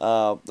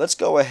let's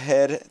go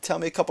ahead. Tell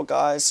me a couple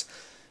guys,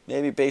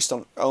 maybe based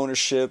on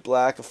ownership,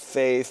 lack of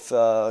faith.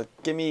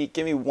 Give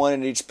me one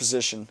in each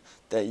position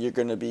that you're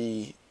going to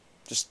be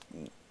just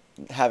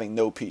having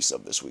no piece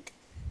of this week.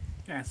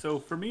 Yeah, so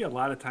for me, a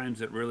lot of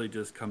times it really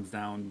just comes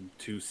down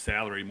to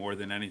salary more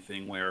than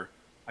anything, where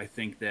I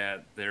think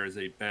that there is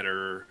a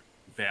better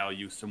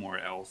value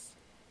somewhere else.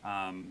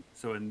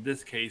 So in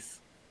this case,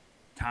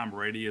 Tom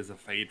Brady is a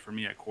fade for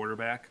me at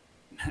quarterback,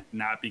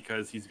 not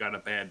because he's got a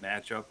bad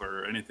matchup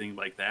or anything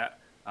like that.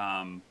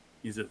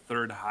 He's the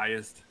 3rd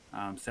highest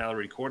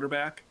salary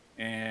quarterback,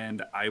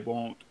 and I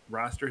won't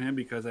roster him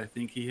because I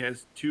think he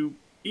has too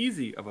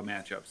easy of a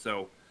matchup.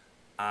 So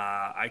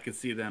I could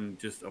see them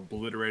just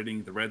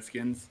obliterating the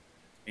Redskins,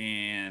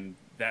 and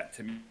that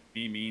to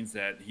me means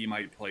that he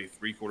might play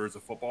 3/4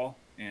 of football,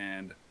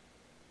 and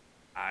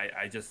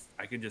I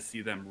could just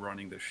see them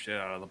running the shit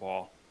out of the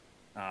ball,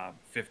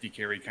 50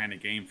 carry kind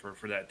of game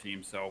for that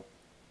team. So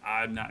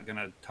I'm not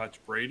gonna touch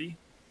Brady.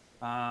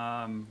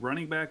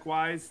 Running back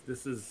wise,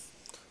 this is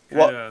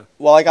well,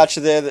 I got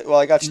you there.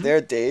 There,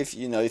 Dave.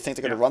 You think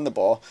they're gonna run the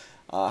ball.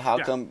 How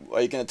come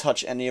are you gonna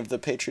touch any of the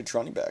Patriots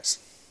running backs?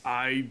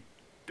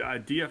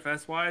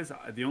 DFS wise,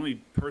 the only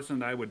person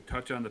that I would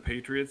touch on the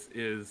Patriots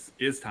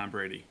is Tom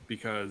Brady,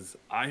 because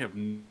I have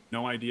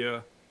no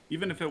idea.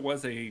 Even if they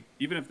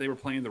were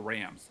playing the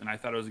Rams and I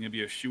thought it was going to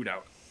be a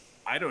shootout,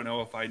 I don't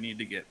know if I need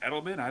to get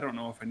Edelman. I don't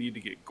know if I need to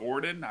get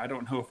Gordon. I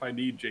don't know if I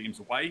need James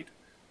White.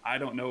 I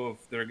don't know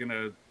if they're going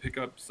to pick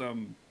up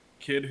some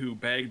kid who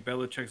bagged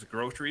Belichick's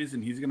groceries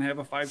and he's going to have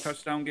a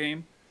 5-touchdown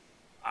game.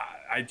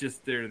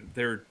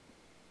 They're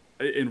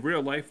in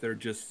real life, they're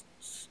just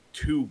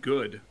too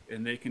good,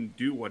 and they can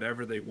do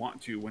whatever they want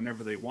to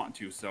whenever they want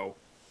to. So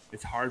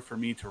it's hard for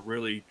me to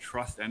really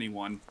trust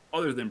anyone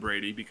other than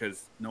Brady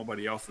because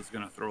nobody else is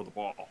going to throw the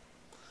ball.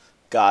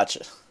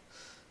 Gotcha.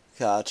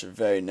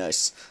 Very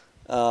nice.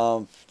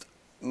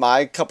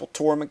 My couple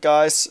tournament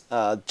guys,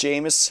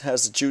 Jameis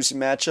has a juicy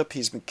matchup.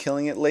 He's been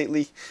killing it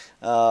lately.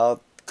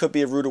 Could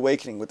be a rude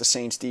awakening with the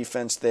Saints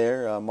defense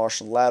there.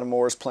 Marshall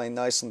Lattimore is playing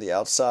nice on the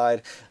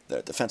outside.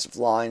 The defensive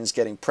line is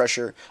getting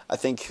pressure. I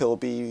think he'll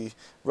be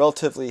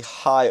relatively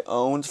high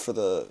owned for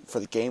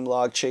the game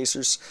log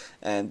chasers,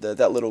 and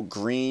that little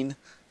green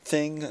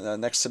thing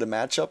next to the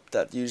matchup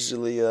that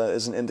usually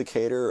is an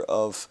indicator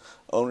of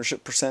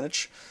ownership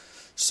percentage.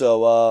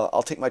 So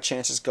I'll take my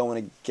chances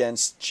going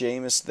against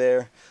Jameis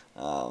there.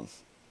 Um,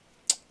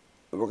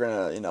 we're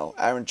gonna,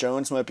 Aaron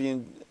Jones might be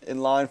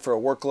in line for a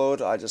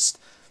workload. I just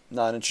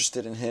not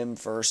interested in him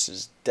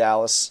versus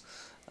Dallas.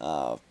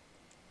 Uh,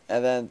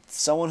 and then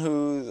someone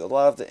who a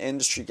lot of the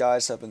industry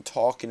guys have been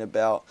talking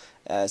about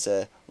as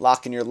a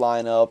lock in your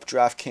lineup,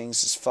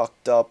 DraftKings is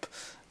fucked up,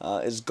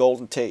 is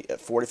Golden Tate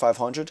at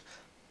 4,500.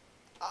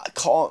 I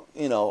don't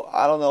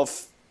know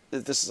if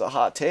this is a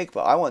hot take,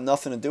 but I want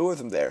nothing to do with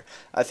him there.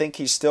 I think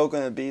he's still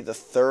going to be the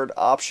third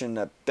option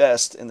at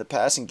best in the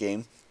passing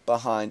game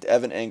behind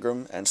Evan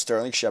Engram and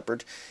Sterling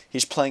Shepard.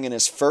 He's playing in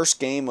his first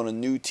game on a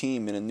new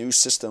team in a new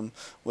system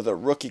with a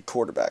rookie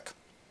quarterback.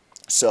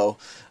 So,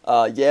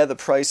 yeah, the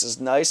price is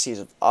nice.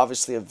 He's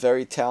obviously a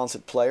very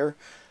talented player.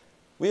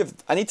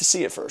 I need to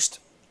see it first.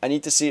 I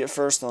need to see it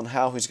first on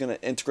how he's going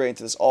to integrate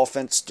into this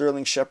offense.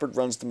 Sterling Shepard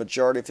runs the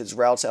majority of his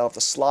routes out of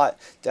the slot.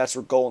 That's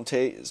where Golden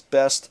Tate is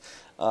best.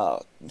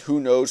 Who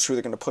knows who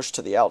they're going to push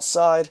to the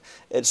outside.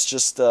 It's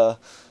just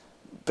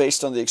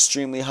based on the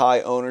extremely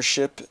high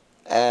ownership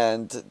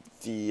and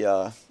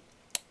the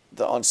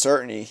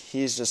uncertainty.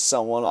 He's just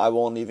someone I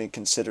won't even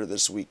consider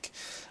this week.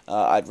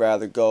 I'd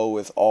rather go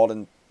with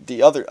Alden.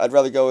 I'd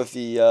rather go with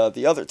the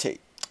other Tate.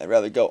 I'd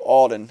rather go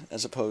Alden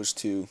as opposed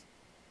to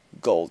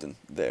Golden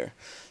there.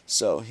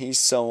 So he's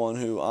someone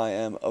who I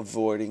am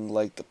avoiding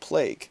like the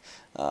plague.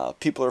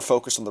 People are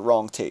focused on the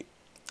wrong Tate.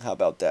 How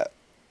about that?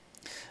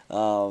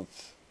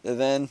 And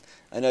then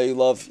I know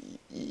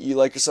you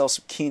like yourself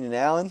some Keenan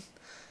Allen.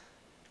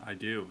 I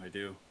do.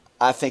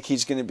 I think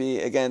he's going to be,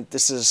 again,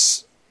 this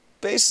is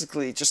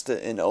basically just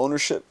an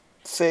ownership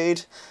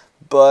fade,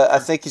 but I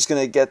think he's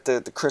going to get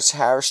the Chris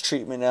Harris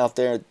treatment out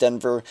there at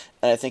Denver,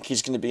 and I think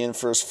he's going to be in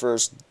for his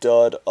first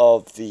dud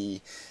of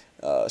the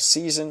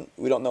season.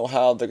 We don't know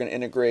how they're going to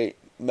integrate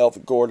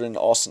Melvin Gordon,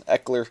 Austin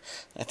Eckler.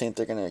 I think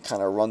they're going to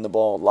kind of run the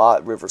ball a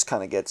lot. Rivers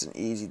kind of gets an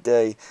easy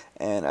day,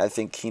 and I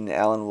think Keenan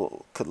Allen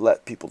could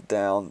let people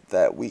down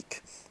that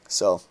week.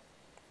 So,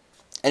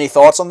 any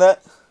thoughts on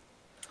that?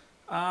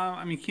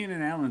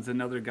 Keenan Allen's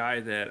another guy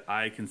that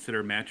I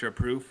consider matchup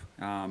proof,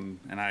 and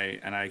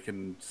I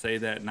can say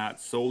that not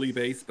solely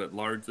based, but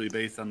largely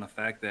based on the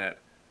fact that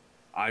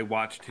I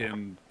watched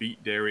him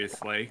beat Darius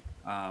Slay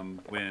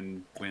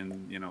when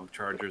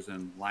Chargers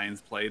and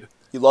Lions played.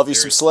 You love you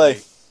some Slay.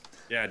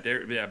 Yeah,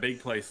 Big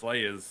Play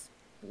Slay is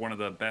one of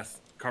the best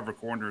cover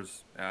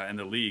corners in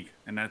the league,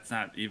 and that's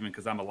not even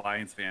because I'm a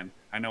Lions fan.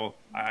 I know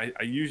I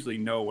usually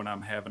know when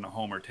I'm having a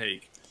homer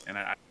take, and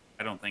I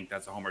don't think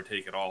that's a homer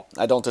take at all.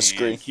 I don't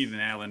disagree. And Keenan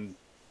Allen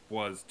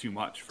was too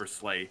much for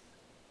Slay.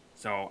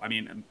 So,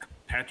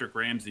 Patrick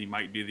Ramsey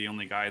might be the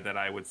only guy that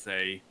I would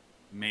say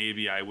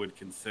maybe I would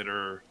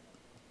consider,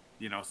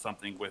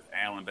 something with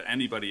Allen. But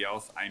anybody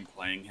else, I'm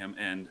playing him.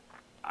 And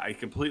I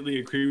completely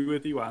agree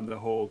with you on the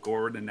whole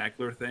Gordon and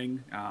Eckler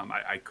thing.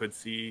 I could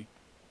see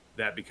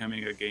that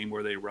becoming a game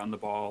where they run the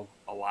ball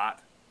a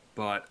lot.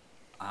 But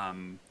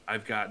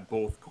I've got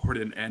both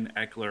Gordon and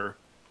Eckler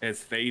as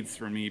fades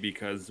for me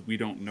because we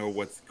don't know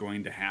what's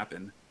going to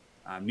happen.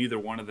 Neither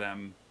one of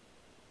them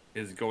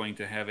is going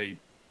to have a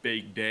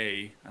big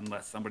day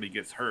unless somebody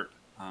gets hurt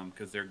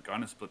because they're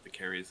going to split the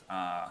carries.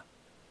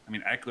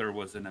 Eckler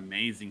was an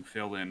amazing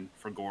fill-in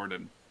for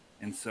Gordon.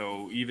 And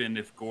so even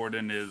if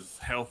Gordon is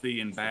healthy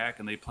and back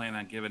and they plan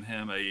on giving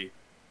him a,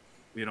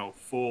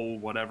 full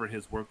whatever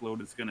his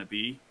workload is going to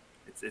be,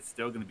 it's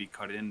still going to be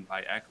cut in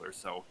by Eckler.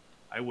 So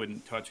I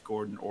wouldn't touch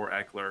Gordon or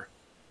Eckler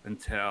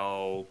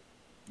until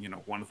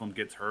one of them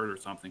gets hurt or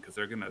something, because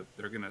they're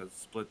gonna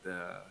split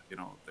the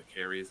the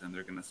carries and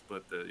they're gonna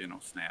split the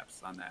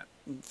snaps on that.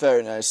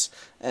 Very nice.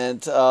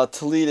 And to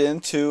lead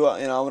into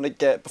I want to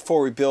get,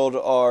 before we build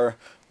our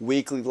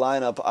weekly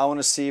lineup, I want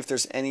to see if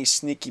there's any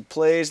sneaky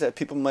plays that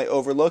people might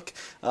overlook.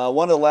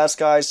 One of the last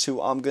guys who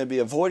I'm going to be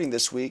avoiding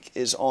this week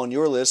is on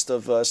your list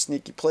of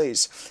sneaky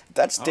plays.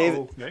 That's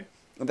David. Okay.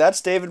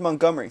 That's David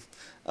Montgomery.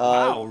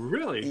 Wow,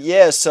 really?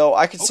 Yeah, so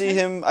I could see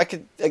him.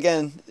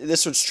 Again,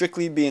 this would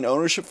strictly be an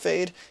ownership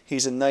fade.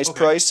 He's a nice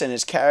price, and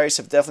his carries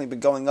have definitely been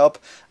going up.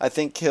 I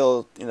think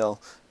he'll,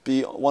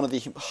 be one of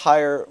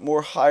the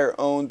more higher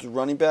owned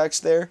running backs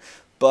there.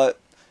 But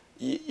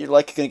you're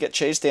likely going to get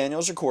Chase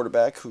Daniels, your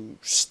quarterback, who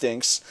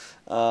stinks.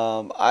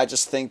 I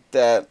just think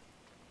that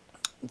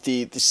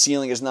the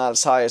ceiling is not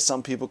as high as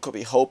some people could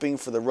be hoping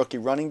for the rookie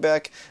running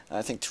back.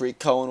 I think Tariq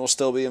Cohen will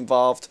still be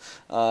involved.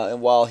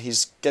 And while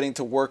he's getting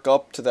to work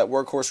up to that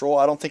workhorse role,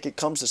 I don't think it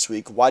comes this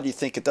week. Why do you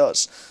think it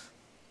does?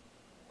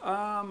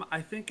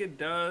 I think it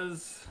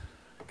does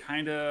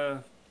kind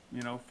of,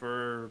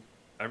 for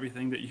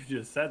everything that you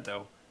just said,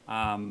 though.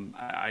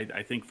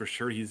 I think for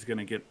sure he's going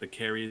to get the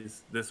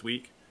carries this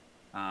week.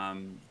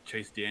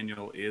 Chase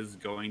Daniel is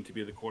going to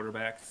be the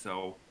quarterback,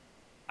 so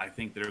I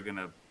think they're going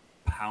to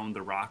pound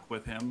the rock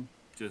with him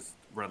just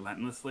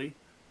relentlessly,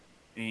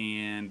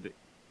 and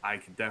I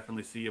could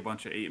definitely see a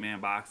bunch of 8-man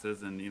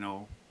boxes and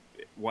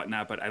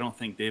whatnot, but I don't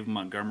think David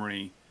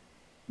Montgomery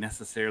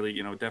necessarily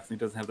definitely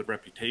doesn't have the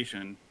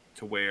reputation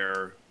to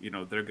where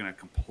they're going to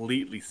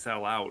completely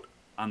sell out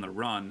on the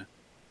run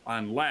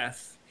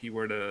unless he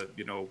were to,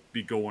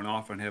 be going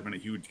off and having a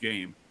huge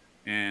game.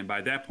 And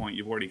by that point,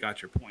 you've already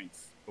got your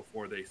points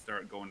before they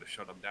start going to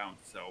shut him down.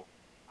 So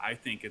I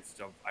think it's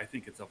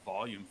a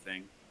volume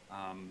thing.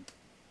 Um,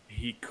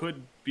 he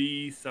could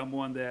be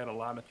someone that a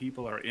lot of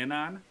people are in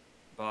on,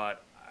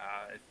 but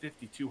at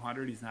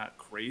 5,200, he's not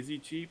crazy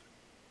cheap,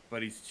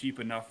 but he's cheap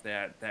enough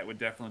that that would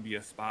definitely be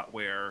a spot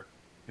where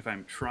if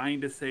I'm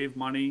trying to save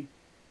money,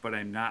 but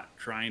I'm not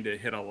trying to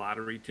hit a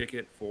lottery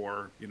ticket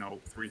for,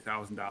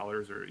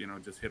 $3,000 or,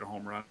 just hit a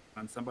home run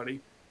on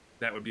somebody,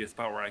 that would be a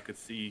spot where I could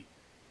see,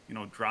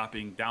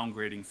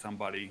 downgrading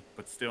somebody,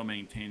 but still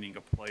maintaining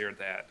a player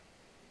that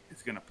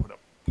is going to put up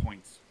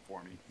points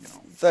for me.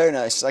 Very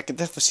nice. I can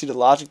definitely see the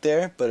logic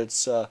there, but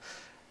it's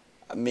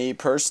me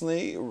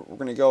personally, we're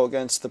going to go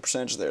against the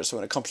percentage there. So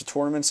when it comes to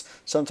tournaments,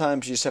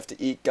 sometimes you just have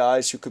to eat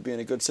guys who could be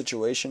in a good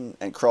situation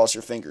and cross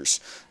your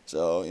fingers.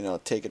 So,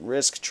 taking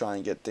risks, try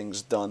and get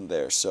things done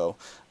there. So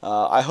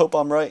I hope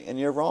I'm right and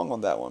you're wrong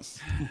on that one.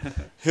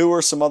 Who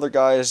are some other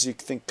guys you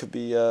think could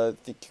be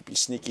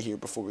sneaky here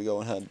before we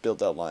go ahead and build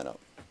that lineup?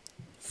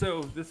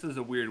 So this is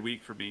a weird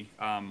week for me.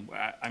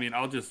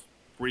 I'll just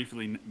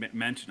briefly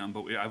mention them,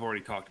 but I've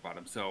already talked about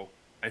them. So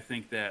I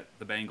think that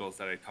the Bengals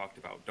that I talked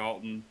about,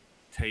 Dalton,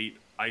 Tate,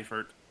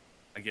 Eifert,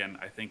 again,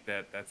 I think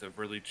that that's a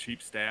really cheap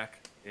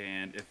stack,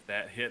 and if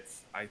that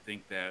hits, I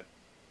think that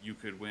you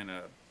could win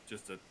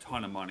just a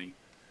ton of money.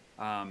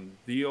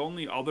 The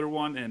only other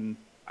one, and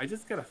I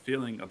just got a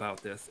feeling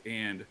about this,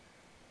 and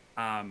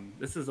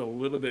this is a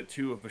little bit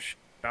too of a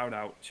shout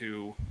out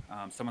to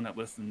someone that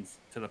listens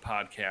to the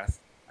podcast.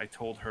 I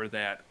told her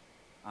that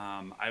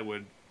I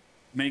would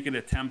make an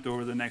attempt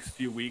over the next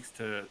few weeks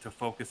to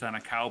focus on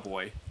a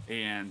cowboy,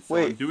 and so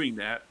I'm doing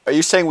that. Are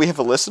you saying we have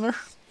a listener?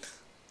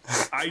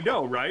 I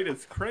know, right?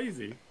 It's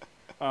crazy.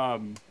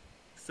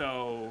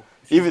 So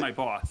she's my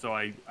boss, so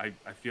I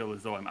feel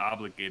as though I'm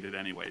obligated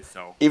anyway.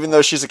 So even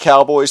though she's a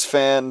Cowboys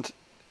fan,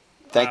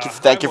 thank you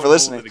for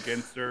listening. I won't hold it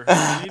against her.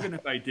 And even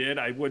if I did,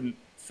 I wouldn't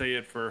say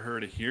it for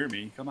her to hear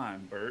me. Come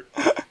on, Bert.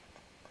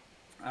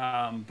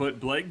 But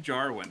Blake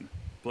Jarwin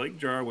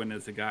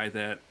is a guy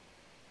that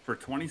for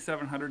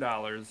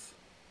 $2,700,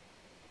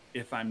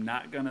 if I'm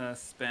not gonna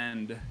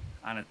spend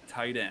on a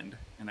tight end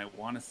and I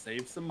want to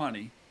save some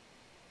money,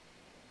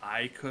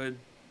 I could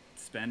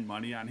spend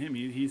money on him.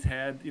 He's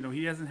had,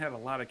 he hasn't had a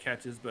lot of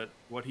catches, but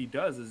what he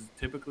does is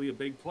typically a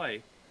big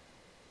play.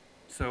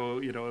 So,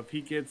 if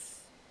he gets,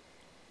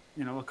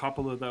 a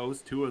couple of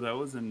those, two of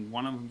those, and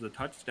one of them's a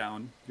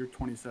touchdown, your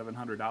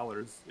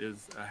 $2,700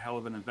 is a hell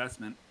of an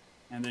investment.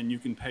 And then you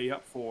can pay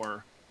up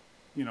for,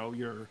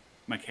 your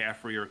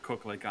McCaffrey or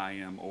Cook like I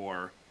am,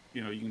 or,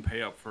 you can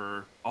pay up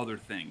for other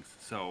things.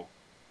 So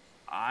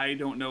I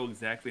don't know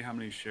exactly how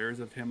many shares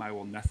of him I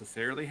will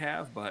necessarily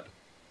have, but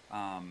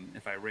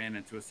if I ran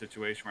into a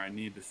situation where I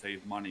needed to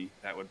save money,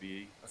 that would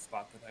be a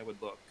spot that I would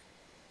look.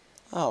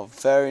 Oh,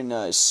 very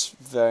nice.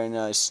 Very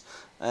nice.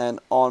 And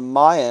on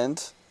my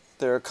end,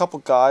 there are a couple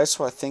guys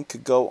who I think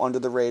could go under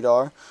the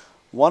radar.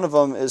 One of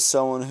them is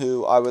someone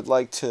who I would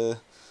like to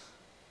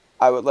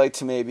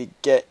maybe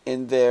get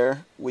in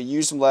there. We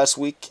used him last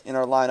week in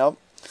our lineup,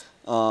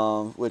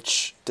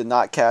 which did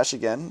not cash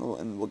again,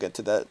 and we'll get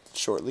to that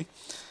shortly.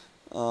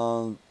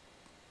 I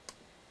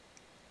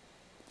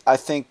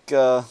think...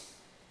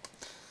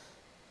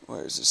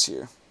 where is this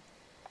here?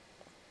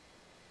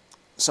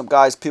 Some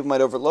guys people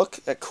might overlook.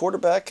 At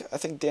quarterback, I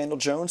think Daniel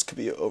Jones could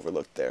be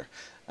overlooked there.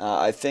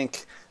 I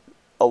think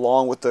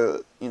along with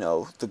the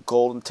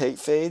Golden Tate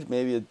fade,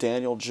 maybe a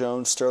Daniel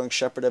Jones, Sterling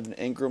Shepard, Evan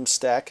Ingram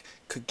stack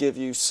could give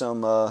you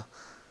some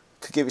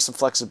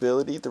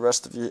flexibility the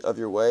rest of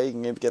your way. You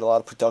can maybe get a lot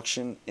of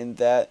production in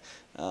that,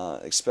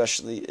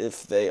 especially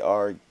if they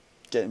are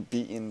getting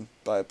beaten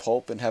by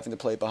Pulp and having to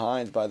play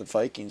behind by the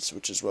Vikings,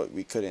 which is what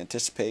we could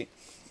anticipate.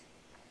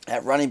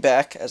 At running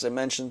back, as I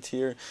mentioned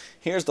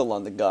here's the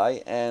London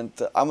guy, and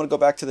I'm going to go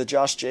back to the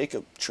Josh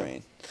Jacob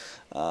train.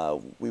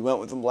 We went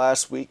with him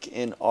last week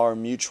in our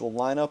mutual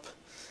lineup.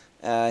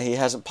 He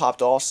hasn't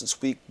popped off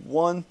since week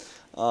 1.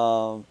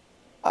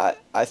 I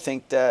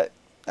think that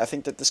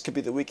this could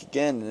be the week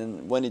again,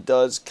 and when he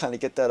does kind of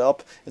get that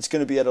up, it's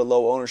going to be at a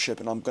low ownership,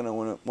 and I'm going to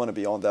want to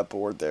be on that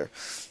board there.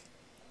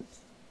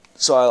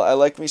 So I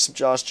like me some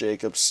Josh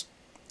Jacobs.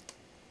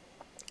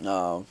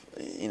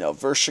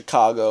 Versus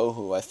Chicago,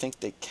 who I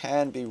think they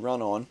can be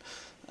run on.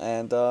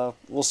 And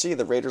we'll see.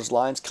 The Raiders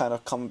line's kind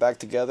of coming back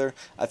together.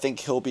 I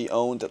think he'll be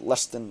owned at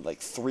less than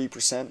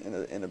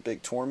 3% in a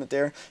big tournament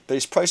there. But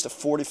he's priced at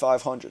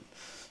 $4,500.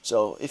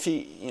 So if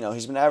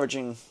he's been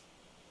averaging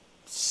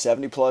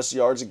 70-plus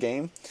yards a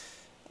game.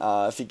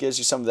 If he gives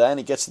you some of that and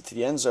he gets into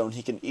the end zone,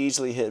 he can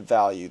easily hit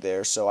value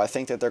there. So I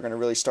think that they're going to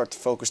really start to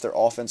focus their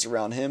offense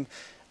around him.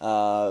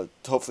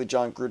 Hopefully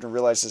John Gruden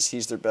realizes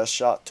he's their best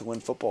shot to win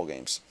football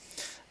games.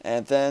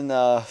 And then,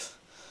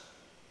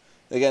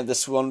 again,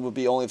 this one would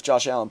be only if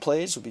Josh Allen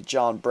plays, would be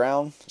John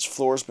Brown. His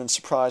floor has been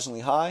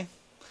surprisingly high.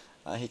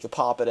 He could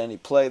pop at any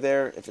play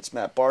there. If it's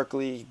Matt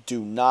Barkley,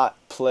 do not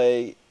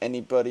play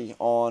anybody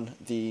on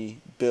the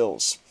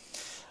Bills.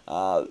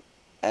 And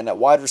at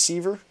wide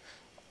receiver,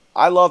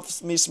 I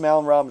love me some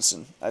Allen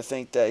Robinson. I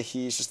think that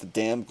he's just a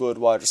damn good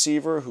wide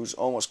receiver who's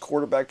almost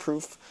quarterback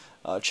proof.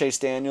 Chase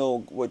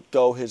Daniel would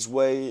go his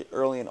way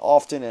early and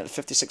often, and at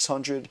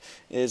 5,600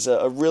 is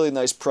a really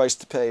nice price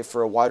to pay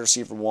for a wide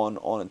receiver one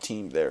on a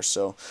team there.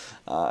 So,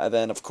 and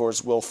then of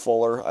course Will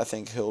Fuller, I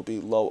think he'll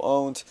be low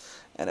owned,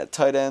 and at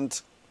tight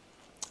end,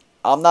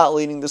 I'm not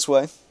leaning this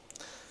way,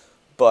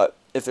 but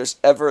if there's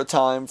ever a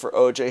time for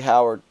O.J.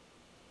 Howard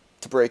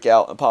to break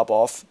out and pop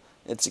off,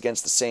 it's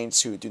against the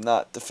Saints, who do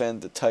not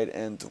defend the tight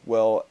end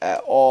well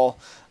at all.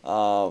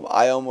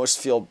 I almost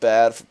feel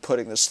bad for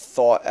putting this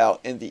thought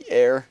out in the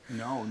air.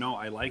 No,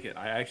 I like it.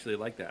 I actually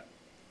like that.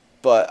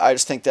 But I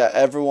just think that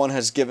everyone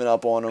has given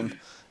up on him,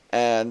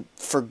 and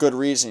for good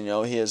reason.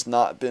 He has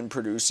not been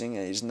producing,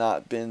 and he's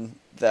not been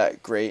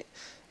that great.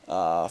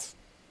 But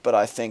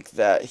I think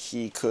that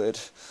he could,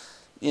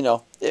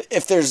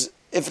 if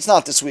it's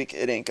not this week,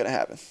 it ain't gonna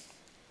happen.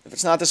 If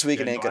it's not this week,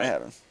 it ain't gonna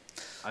happen.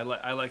 I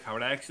like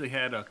Howard. I actually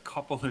had a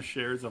couple of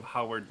shares of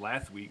Howard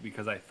last week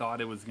because I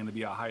thought it was going to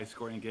be a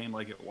high-scoring game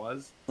like it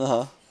was.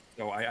 Uh-huh.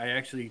 So I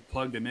actually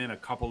plugged him in a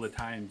couple of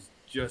times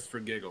just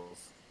for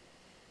giggles.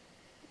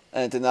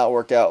 And it did not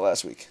work out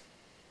last week.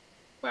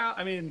 Well,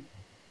 I mean,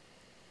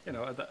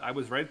 I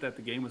was right that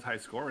the game was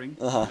high-scoring.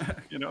 Uh-huh.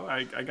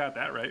 I got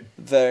that right.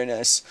 Very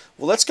nice.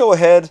 Well, let's go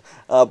ahead.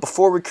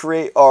 Before we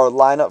create our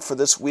lineup for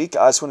this week,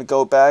 I just want to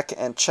go back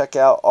and check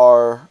out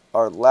our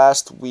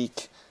last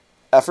week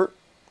effort.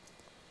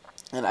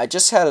 And I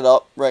just had it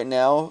up right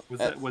now.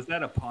 Was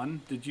that a pun?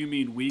 Did you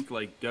mean week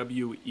like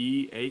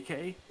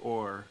WEAK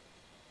or?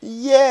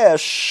 Yeah,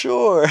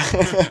 sure.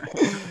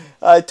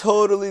 I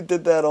totally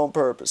did that on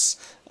purpose.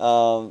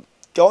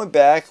 Going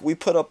back, we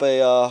put up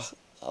a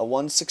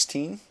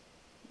 116,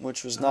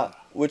 which was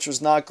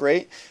not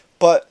great,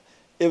 but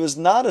it was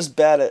not as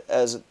bad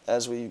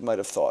as we might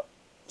have thought.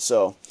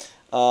 So.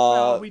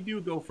 Well, we do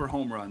go for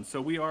home runs,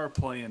 so we are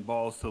playing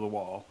balls to the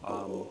wall.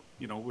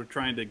 We're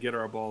trying to get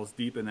our balls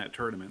deep in that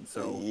tournament.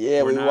 So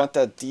yeah, we want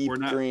that deep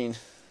green.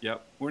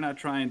 Yep, we're not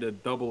trying to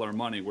double our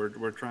money.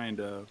 We're trying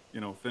to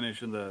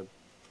finish in the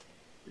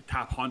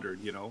top 100.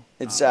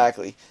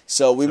 Exactly.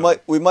 So we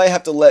might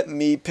have to let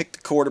me pick the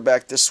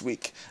quarterback this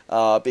week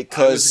because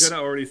I was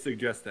gonna already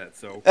suggest that.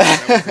 So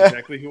that was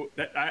exactly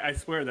I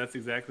swear that's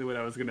exactly what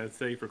I was gonna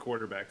say for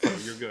quarterback. So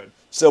you're good.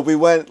 So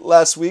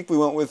last week we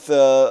went with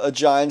a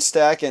giant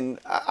stack, and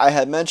I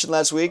had mentioned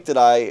last week that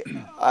I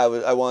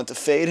wanted to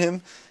fade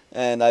him,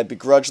 and I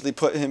begrudgingly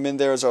put him in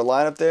there as our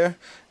lineup there,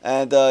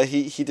 and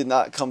he did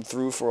not come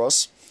through for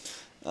us.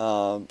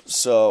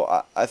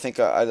 So I think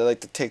I'd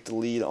like to take the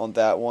lead on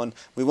that one.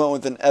 We went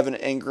with an Evan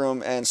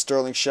Ingram and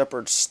Sterling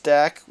Shepard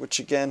stack, which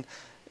again,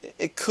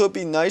 it could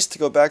be nice to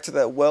go back to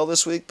that well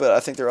this week, but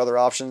I think there are other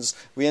options.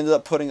 We ended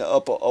up putting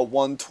up a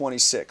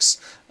 126.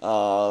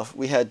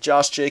 We had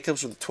Josh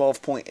Jacobs with a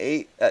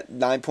 12.8 at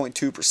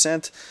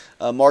 9.2%.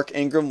 Mark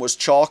Ingram was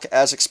chalk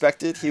as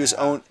expected. He was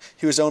owned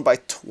by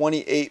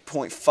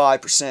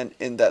 28.5%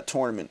 in that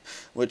tournament,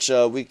 which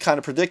we kind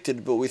of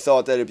predicted, but we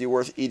thought that it'd be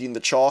worth eating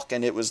the chalk,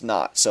 and it was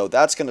not. So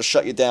that's going to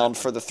shut you down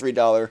for the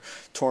 $3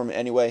 tournament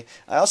anyway.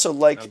 I also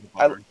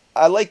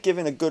I like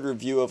giving a good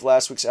review of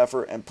last week's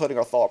effort and putting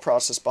our thought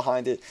process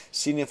behind it,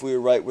 seeing if we were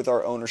right with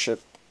our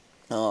ownership.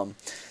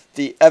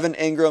 The Evan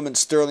Ingram and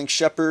Sterling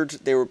Shepard,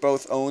 they were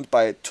both owned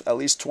by at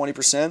least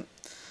 20%.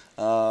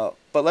 But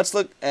let's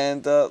look,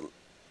 and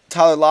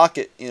Tyler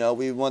Lockett,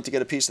 we want to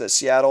get a piece of that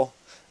Seattle,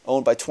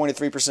 owned by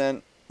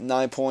 23%,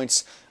 9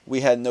 points. We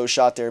had no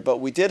shot there,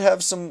 but we did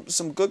have some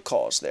good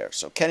calls there.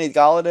 So Kenny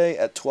Golladay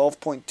at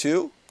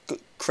 12.2.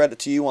 Credit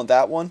to you on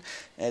that one.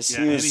 And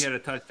he had a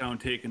touchdown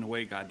taken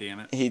away,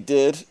 goddammit. He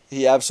did.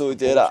 He absolutely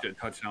did. Bullshit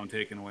touchdown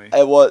taken away.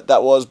 That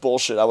was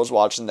bullshit. I was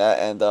watching that,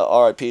 and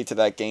RIP to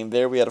that game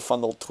there. We had a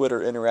fun little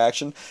Twitter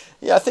interaction.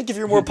 Yeah, I think if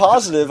you're more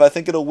positive, I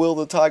think it'll will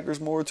the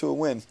Tigers more to a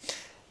win.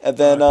 And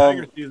then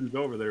Tiger season's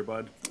over there,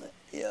 bud.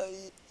 Yeah,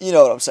 you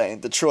know what I'm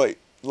saying. Detroit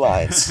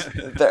Lions.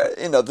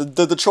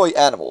 the Detroit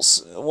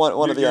Animals.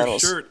 One of the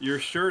animals. Your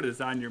shirt is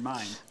on your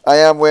mind. I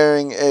am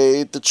wearing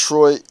a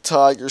Detroit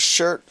Tigers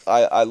shirt.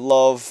 I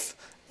love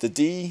the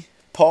D.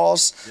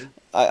 Pause.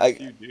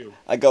 You do.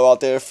 I go out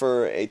there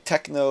for a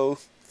techno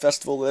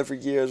festival every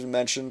year, as we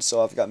mentioned,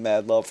 so I've got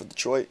mad love for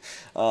Detroit.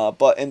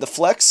 But in the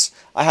flex,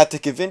 I had to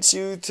convince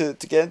you to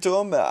get into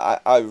them.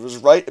 I was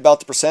right about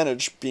the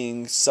percentage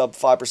being sub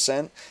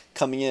 5%,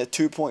 coming in at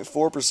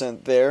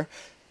 2.4% there,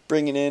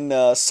 bringing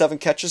in 7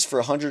 catches for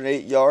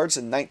 108 yards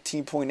and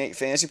 19.8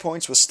 fantasy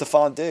points with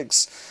Stephon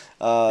Diggs.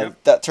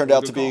 That turned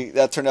out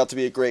to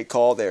be a great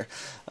call there.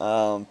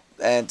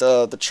 And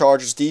the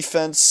Chargers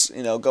defense,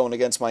 going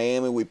against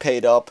Miami, we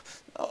paid up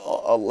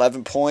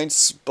 11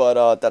 points,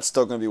 but that's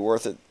still going to be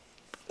worth it,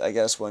 I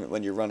guess,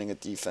 when you're running a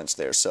defense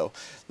there. So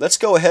let's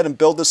go ahead and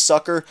build this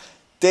sucker.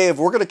 Dave,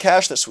 we're going to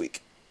cash this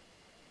week.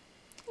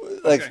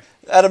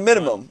 At a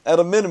minimum,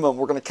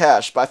 we're going to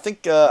cash. But I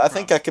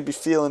think I could be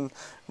feeling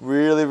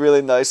really,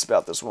 really nice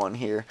about this one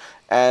here.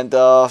 And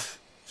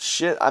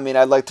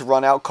I'd like to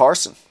run out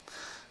Carson.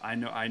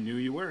 I knew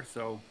you were.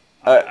 So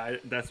All right.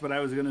 That's what I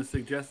was going to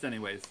suggest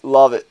anyways.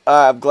 Love it. All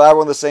right, I'm glad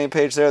we're on the same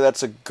page there.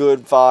 That's a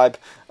good vibe.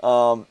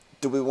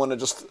 Do we want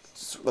to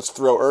let's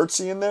throw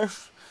Ertzy in there?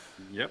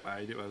 Yep,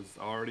 I was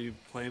already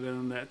planning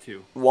on that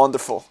too.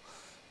 Wonderful.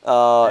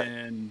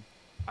 And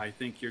I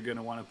think you're going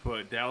to want to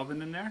put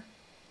Dalvin in there.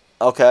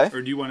 Okay.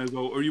 Or do you want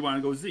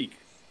to go Zeke?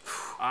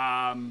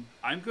 I'm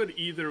good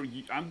either.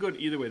 I'm good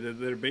either way.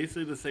 They're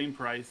basically the same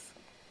price.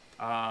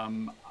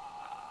 I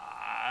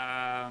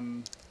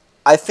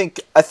think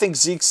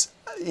Zeke's,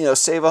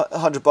 save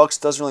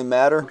 $100 doesn't really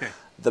matter. Okay.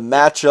 The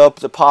matchup,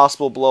 the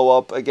possible blow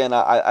up. Again,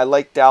 I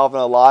like Dalvin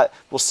a lot.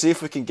 We'll see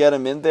if we can get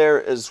him in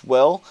there as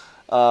well.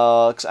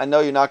 Because I know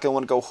you're not going to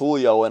want to go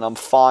Julio, and I'm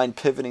fine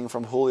pivoting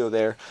from Julio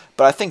there.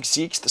 But I think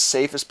Zeke's the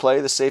safest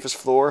play, the safest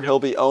floor. Yep. He'll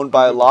be owned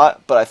by a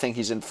lot, but I think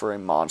he's in for a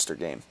monster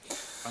game.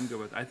 I'm good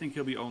with it. I think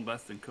he'll be owned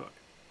less than Cook.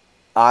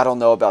 I don't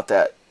know about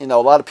that. A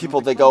lot of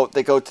people, they go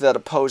to that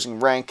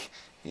opposing rank.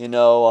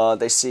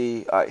 They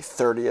see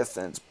 30th,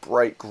 and it's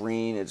bright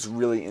green. It's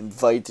really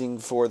inviting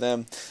for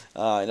them.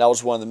 And that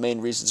was one of the main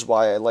reasons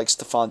why I like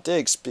Stephon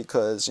Diggs,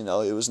 because, it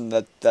was in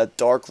that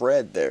dark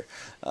red there,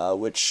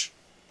 which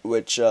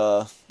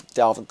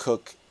Dalvin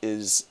Cook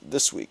is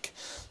this week.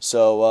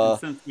 So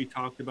since we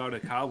talked about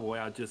a Cowboy,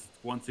 I'll just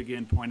once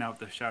again point out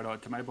the shout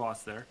out to my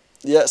boss there.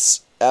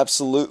 Yes,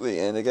 absolutely.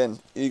 And again,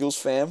 Eagles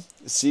fan,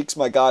 Zeke's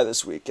my guy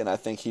this week, and I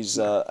think he's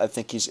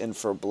in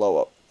for a blow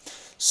up.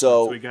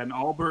 So we got an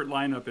all-Bert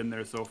lineup in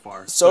there so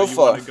far. So you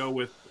far, want to go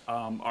with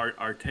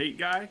our Tate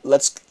guy?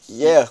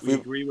 We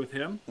agree with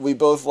him. We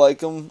both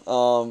like him.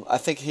 I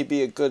think he'd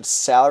be a good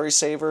salary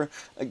saver.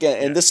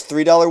 Again, in this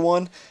 $3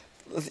 one,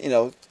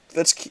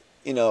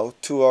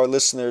 to our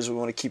listeners, we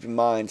want to keep in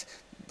mind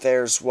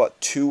there's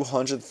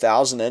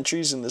 200,000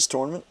 entries in this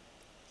tournament.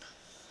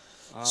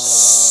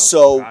 Gosh,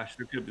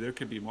 there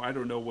could be more. I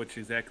don't know which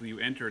exactly you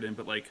entered in,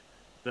 but like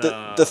the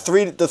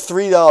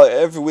 $3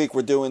 every week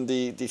we're doing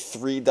the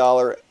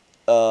 $3.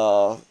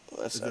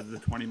 Is it the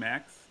 20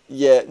 max?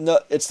 Yeah,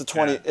 no, it's the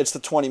 20. Yeah. It's the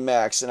 20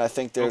 max, and I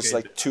think there's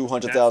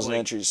 200,000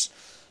 entries.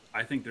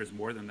 I think there's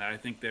more than that. I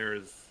think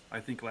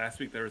last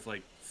week there was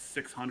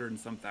 600 and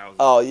some thousand.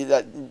 Oh,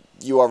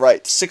 you are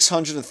right.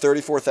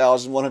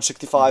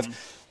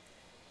 634,165.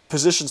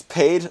 Positions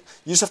paid. You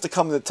just have to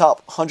come in the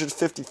top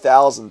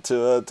 150,000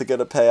 to get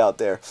a payout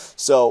there.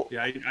 So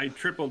yeah, I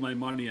tripled my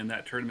money in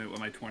that tournament with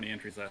my 20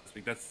 entries last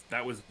week.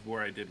 That was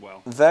where I did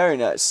well. Very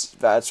nice.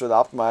 That's where the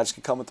optimizers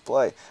can come into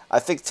play. I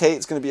think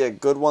Tate's going to be a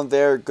good one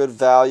there, good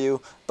value,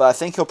 but I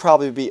think he'll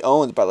probably be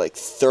owned by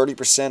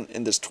 30%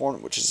 in this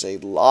tournament, which is a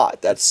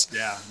lot. It's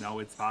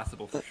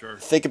possible for sure.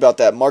 Think about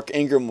that. Mark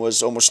Ingram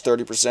was almost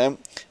 30%,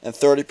 and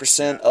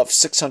 30% of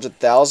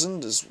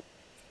 600,000 is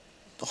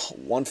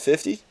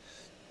 150.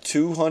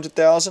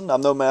 200,000.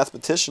 I'm no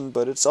mathematician,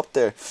 but it's up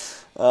there,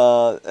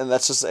 and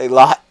that's just a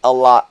lot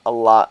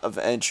of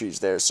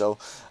entries there. So,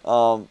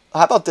 how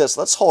about this?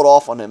 Let's hold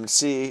off on him and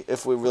see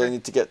if we really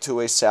need to get to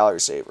a salary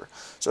saver.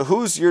 So,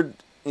 who's your,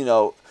 if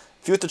you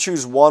have to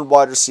choose one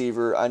wide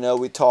receiver, I know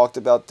we talked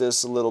about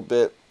this a little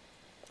bit.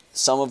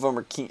 Some of them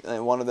are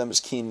one of them is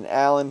Keenan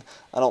Allen.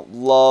 I don't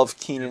love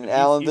Keenan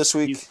Allen this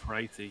week. He's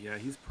pricey. Yeah,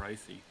 he's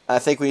pricey. I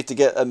think we need to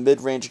get a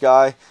mid-range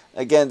guy.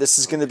 Again, this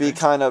is going to be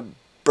kind of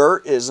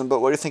Bert-ism, but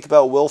what do you think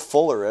about Will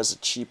Fuller as a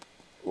cheap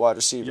wide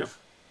receiver?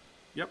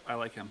 Yep, I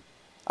like him.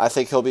 I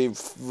think he'll be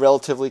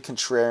relatively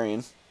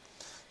contrarian,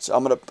 so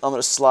I'm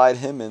gonna slide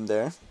him in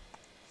there.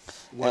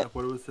 What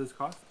was his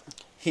cost?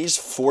 He's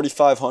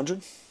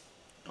 $4,500.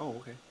 Oh,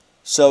 okay.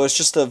 So it's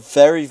just a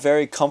very,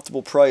 very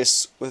comfortable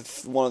price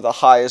with one of the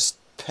highest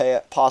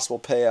possible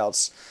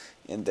payouts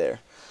in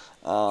there.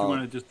 Do you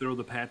want to just throw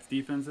the Pats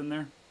defense in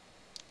there?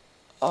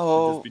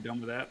 Oh, just be done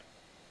with that.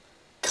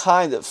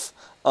 Kind of.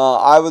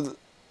 I would.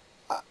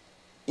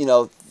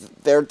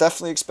 They're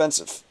definitely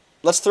expensive.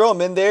 Let's throw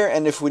them in there,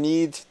 and if we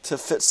need to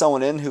fit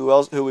someone in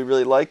who we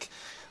really like,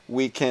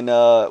 we can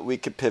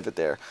pivot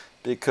there,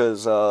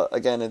 because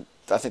again,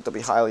 I think they'll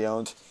be highly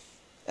owned.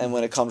 And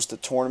when it comes to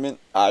tournament,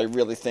 I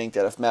really think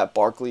that if Matt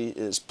Barkley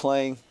is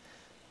playing,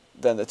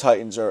 then the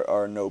Titans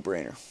are a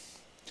no-brainer.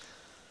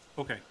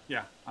 Okay,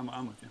 yeah,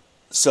 I'm with you.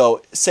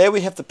 So say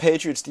we have the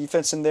Patriots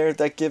defense in there,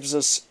 that gives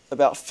us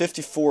about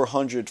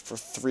 5,400 for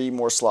 3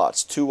 more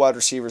slots, 2 wide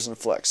receivers and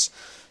flex.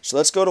 So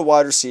let's go to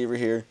wide receiver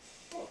here.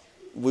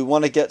 We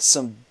want to get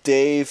some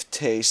Dave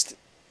taste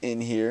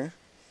in here.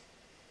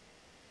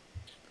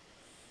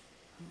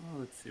 Oh,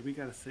 let's see. We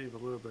got to save a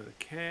little bit of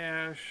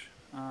cash.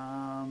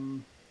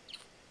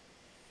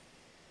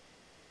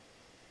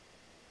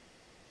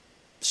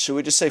 Should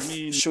we just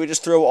should we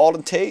just throw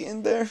Alden Tate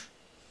in there?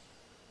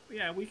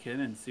 Yeah, we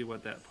can, and see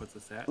what that puts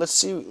us at. Let's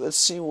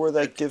see where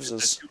that gives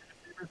us. 2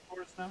 receivers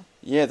for us now?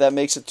 Yeah, that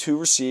makes it 2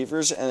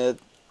 receivers, and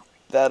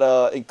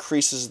that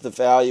increases the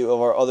value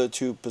of our other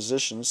 2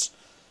 positions,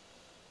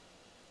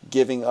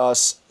 giving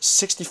us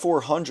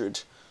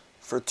 6,400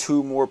 for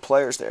 2 more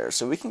players there.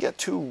 So we can get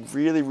 2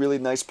 really, really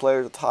nice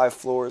players with high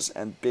floors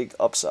and big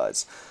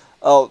upsides.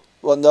 Oh,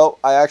 well, no,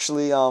 I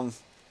actually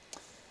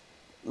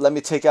let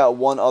me take out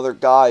one other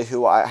guy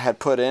who I had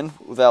put in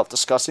without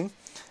discussing.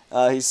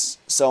 He's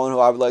someone who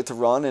I would like to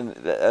run, and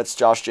that's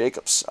Josh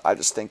Jacobs. I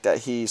just think that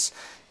he's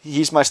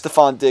my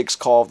Stephon Diggs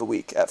call of the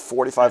week at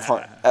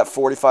 4,500. At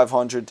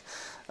 4,500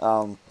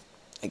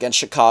 against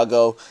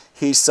Chicago,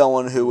 he's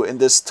someone who in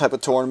this type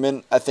of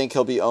tournament, I think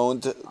he'll be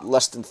owned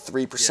less than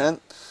 3%.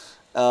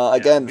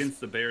 Again, against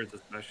the Bears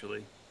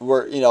especially.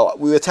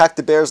 We attacked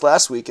the Bears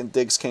last week, and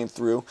Diggs came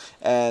through,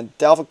 and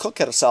Dalvin Cook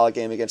had a solid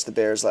game against the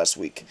Bears last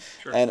week.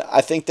 Sure. And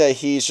I think that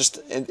he's just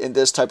in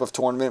this type of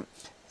tournament.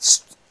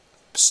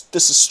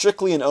 This is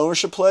strictly an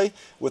ownership play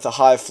with a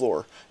high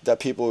floor that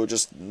people are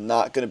just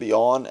not going to be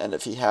on, and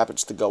if he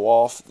happens to go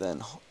off,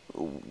 then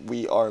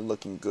we are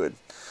looking good.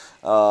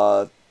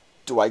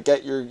 Do I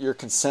get your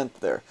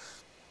consent there?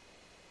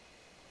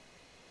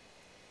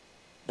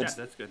 Yeah,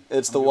 that's good.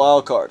 It's the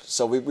wild card.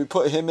 So we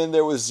put him in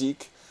there with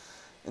Zeke,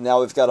 and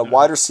now we've got a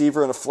wide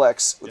receiver and a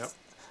flex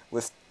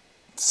with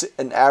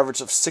an average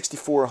of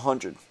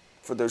 6,400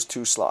 for those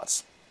two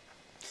slots.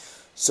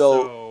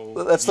 So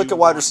let's look at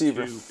wide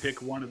receiver. To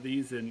pick one of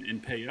these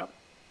and pay up.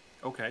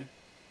 Okay.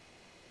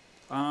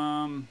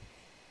 You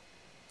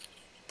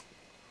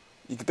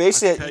could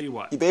basically tell you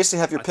what. You basically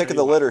have your pick of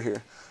the litter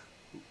here.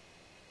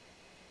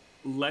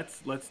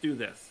 Let's do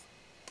this.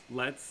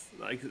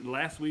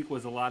 Last week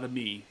was a lot of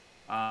me.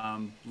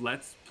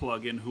 Let's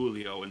plug in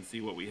Julio and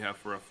see what we have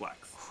for a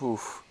flex.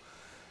 Oof.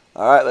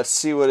 All right, let's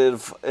see what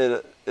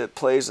it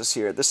plays us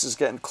here. This is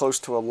getting close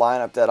to a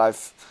lineup that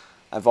I've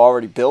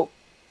already built,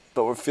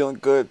 but we're feeling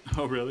good.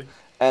 Oh, really?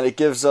 And it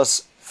gives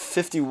us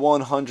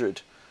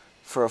 5,100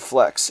 for a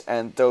flex,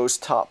 and those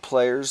top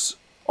players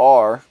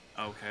are.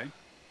 Okay.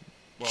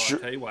 Well, I'll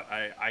tell you what.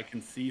 I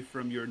can see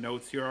from your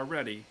notes here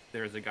already.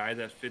 There's a guy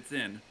that fits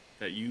in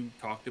that you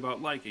talked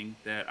about liking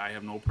that I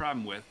have no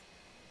problem with.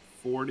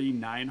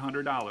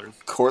 $4,900.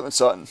 Courtland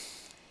Sutton.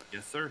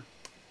 Yes, sir.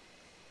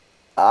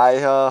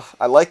 I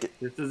like it.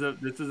 This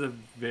is a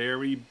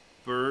very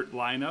Bert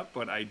lineup,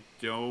 but I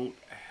don't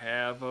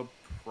have a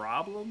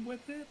problem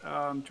with it.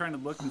 I'm trying to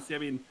look and see. I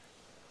mean,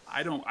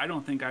 I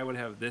don't think I would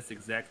have this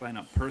exact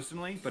lineup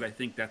personally, but I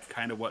think that's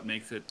kind of what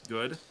makes it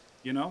good.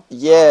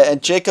 Yeah,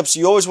 and Jacobs,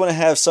 you always want to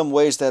have some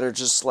ways that are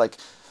just like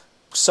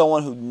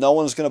someone who no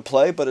one's going to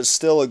play, but is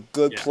still a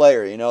good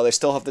player. They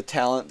still have the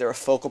talent. They're a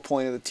focal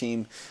point of the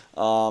team.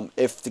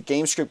 If the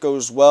game script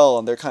goes well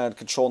and they're kind of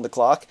controlling the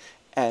clock,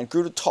 and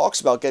Gruden talks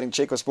about getting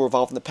Jacobs more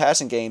involved in the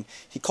passing game.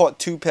 He caught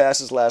 2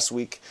 passes last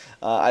week.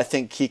 I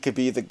think he could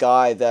be the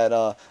guy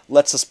that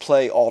lets us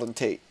play Alden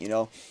Tate.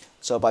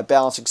 So by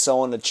balancing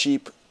someone, a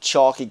cheap,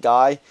 chalky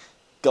guy,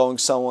 going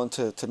someone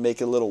to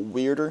make it a little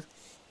weirder,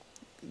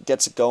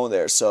 gets it going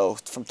there. So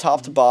from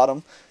top to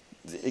bottom,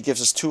 it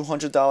gives us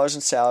 $200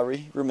 in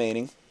salary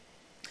remaining.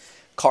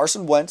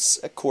 Carson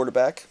Wentz at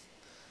quarterback.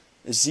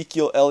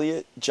 Ezekiel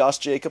Elliott, Josh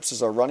Jacobs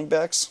as our running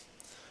backs.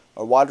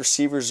 Our wide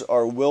receivers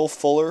are Will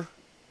Fuller,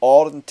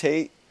 Alden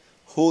Tate,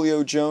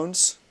 Julio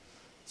Jones,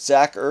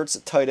 Zach Ertz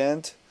at tight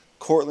end,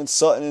 Courtland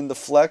Sutton in the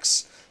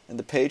flex, and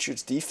the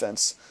Patriots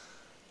defense.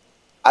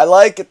 I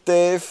like it,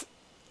 Dave.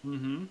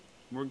 Mm-hmm.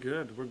 We're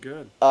good. We're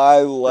good.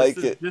 I like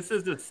it. This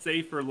is a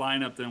safer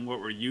lineup than what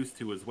we're used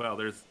to as well.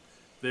 There's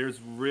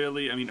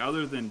really, I mean,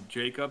 other than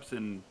Jacobs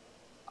and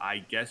I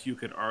guess you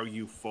could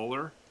argue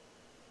Fuller,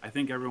 I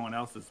think everyone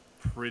else is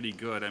pretty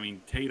good. I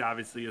mean, Tate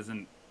obviously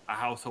isn't a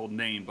household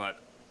name,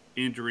 but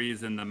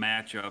injuries in the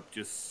matchup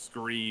just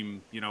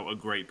scream, a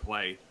great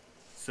play.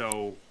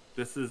 So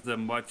this is a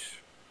much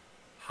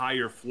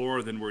higher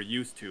floor than we're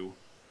used to.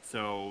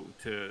 So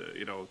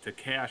to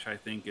cash, I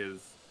think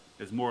is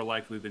more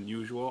likely than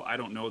usual. I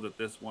don't know that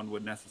this one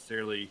would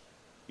necessarily,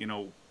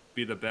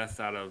 be the best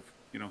out of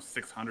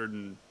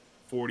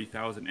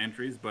 640,000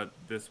 entries, but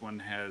this one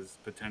has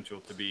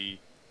potential to be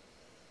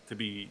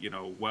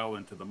well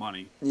into the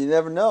money. You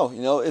never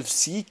know. If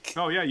Zeke.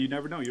 Oh yeah, you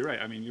never know. You're right.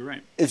 I mean, you're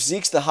right. If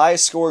Zeke's the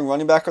highest scoring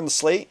running back on the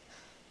slate,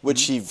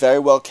 which he very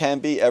well can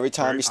be every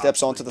time he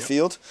steps onto the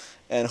field,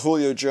 and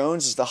Julio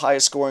Jones is the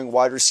highest scoring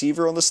wide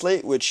receiver on the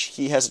slate, which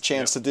he has a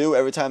chance to do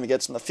every time he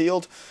gets on the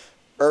field.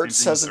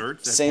 Ertz has the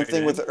same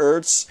thing with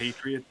Ertz.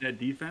 Patriots at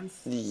defense.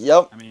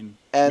 Yep. I mean,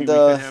 and we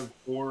could have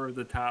 4 of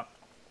the top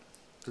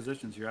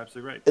positions. You're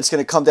absolutely right. It's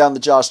going to come down to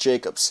Josh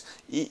Jacobs.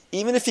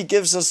 Even if he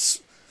gives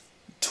us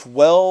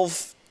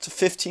 12 to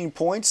 15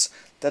 points,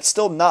 that's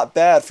still not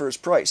bad for his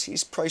price.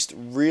 He's priced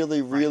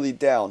really, really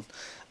down.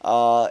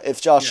 If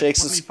Josh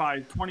Jacobs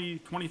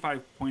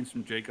 25 points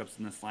from Jacobs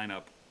in this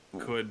lineup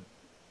could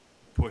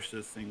push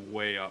this thing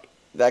way up.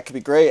 That could be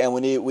great, and we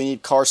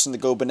need Carson to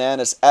go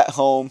bananas at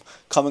home,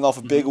 coming off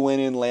a big win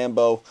in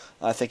Lambeau.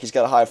 I think he's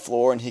got a high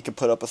floor, and he could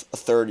put up a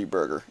 30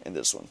 burger in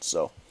this one.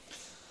 So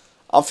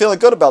I'm feeling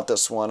good about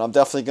this one. I'm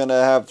definitely going to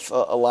have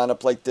a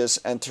lineup like this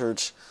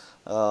entered,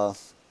 and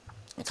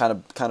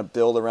kind of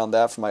build around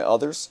that for my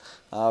others.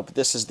 But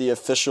this is the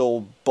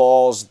official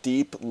balls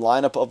deep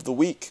lineup of the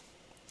week.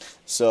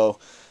 So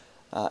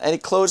any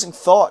closing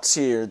thoughts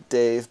here,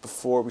 Dave,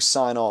 before we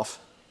sign off?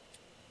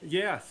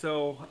 Yeah,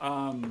 so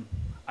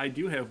I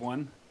do have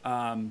one.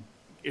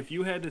 If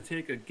you had to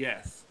take a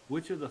guess,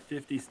 which of the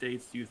 50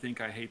 states do you think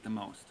I hate the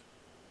most?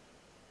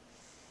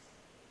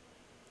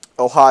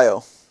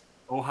 Ohio.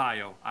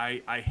 Ohio.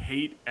 I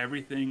hate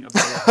everything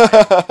about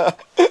Ohio.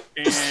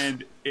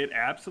 And it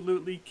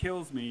absolutely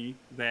kills me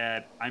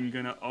that I'm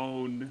going to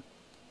own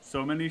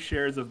so many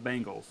shares of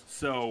Bengals.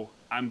 So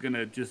I'm going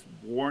to just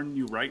warn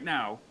you right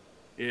now,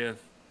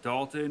 if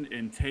Dalton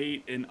and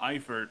Tate and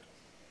Eifert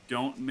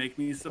don't make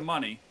me some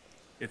money,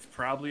 it's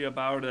probably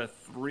about a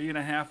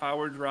 3.5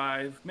 hour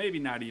drive, maybe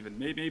not even,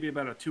 maybe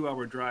about a 2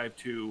 hour drive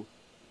to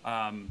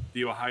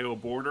the Ohio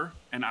border.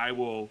 And I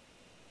will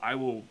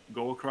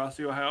go across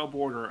the Ohio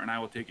border and I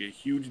will take a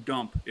huge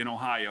dump in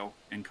Ohio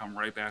and come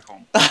right back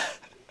home.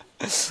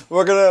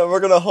 We're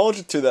gonna hold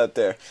you to that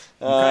there.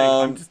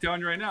 Okay, I'm just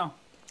telling you right now.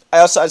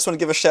 I just want to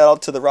give a shout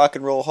out to the Rock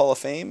and Roll Hall of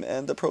Fame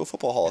and the Pro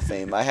Football Hall of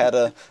Fame. I had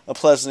a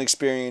pleasant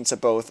experience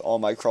at both on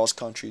my cross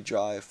country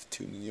drive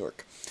to New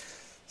York.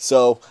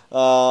 So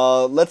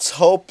let's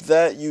hope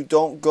that you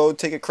don't go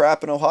take a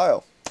crap in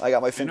Ohio. I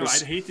got my I know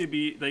fingers. I'd hate to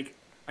be like,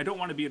 I don't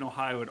want to be in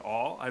Ohio at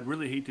all. I'd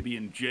really hate to be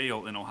in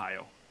jail in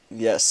Ohio.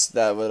 Yes,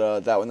 that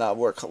would not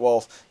work.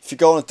 Well, if you're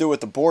going through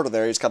with the border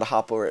there, you just gotta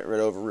hop right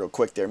over real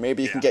quick there.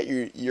 Maybe you can get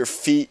your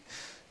feet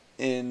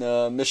in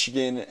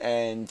Michigan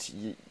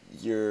and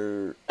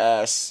your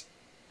ass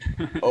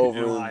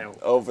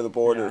over the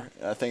border.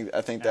 Yeah. I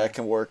think that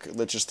can work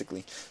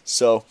logistically.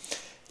 So,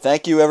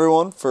 thank you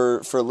everyone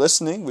for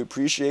listening. We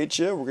appreciate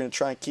you. We're gonna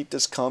try and keep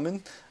this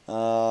coming.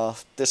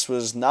 This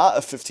was not a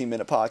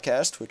 15-minute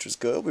podcast, which was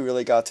good. We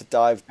really got to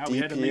dive deep here. We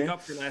had to make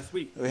up for last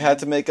week. We had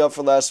to make up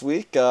for last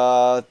week.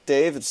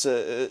 Dave,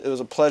 it was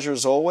a pleasure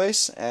as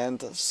always, and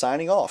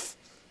signing off.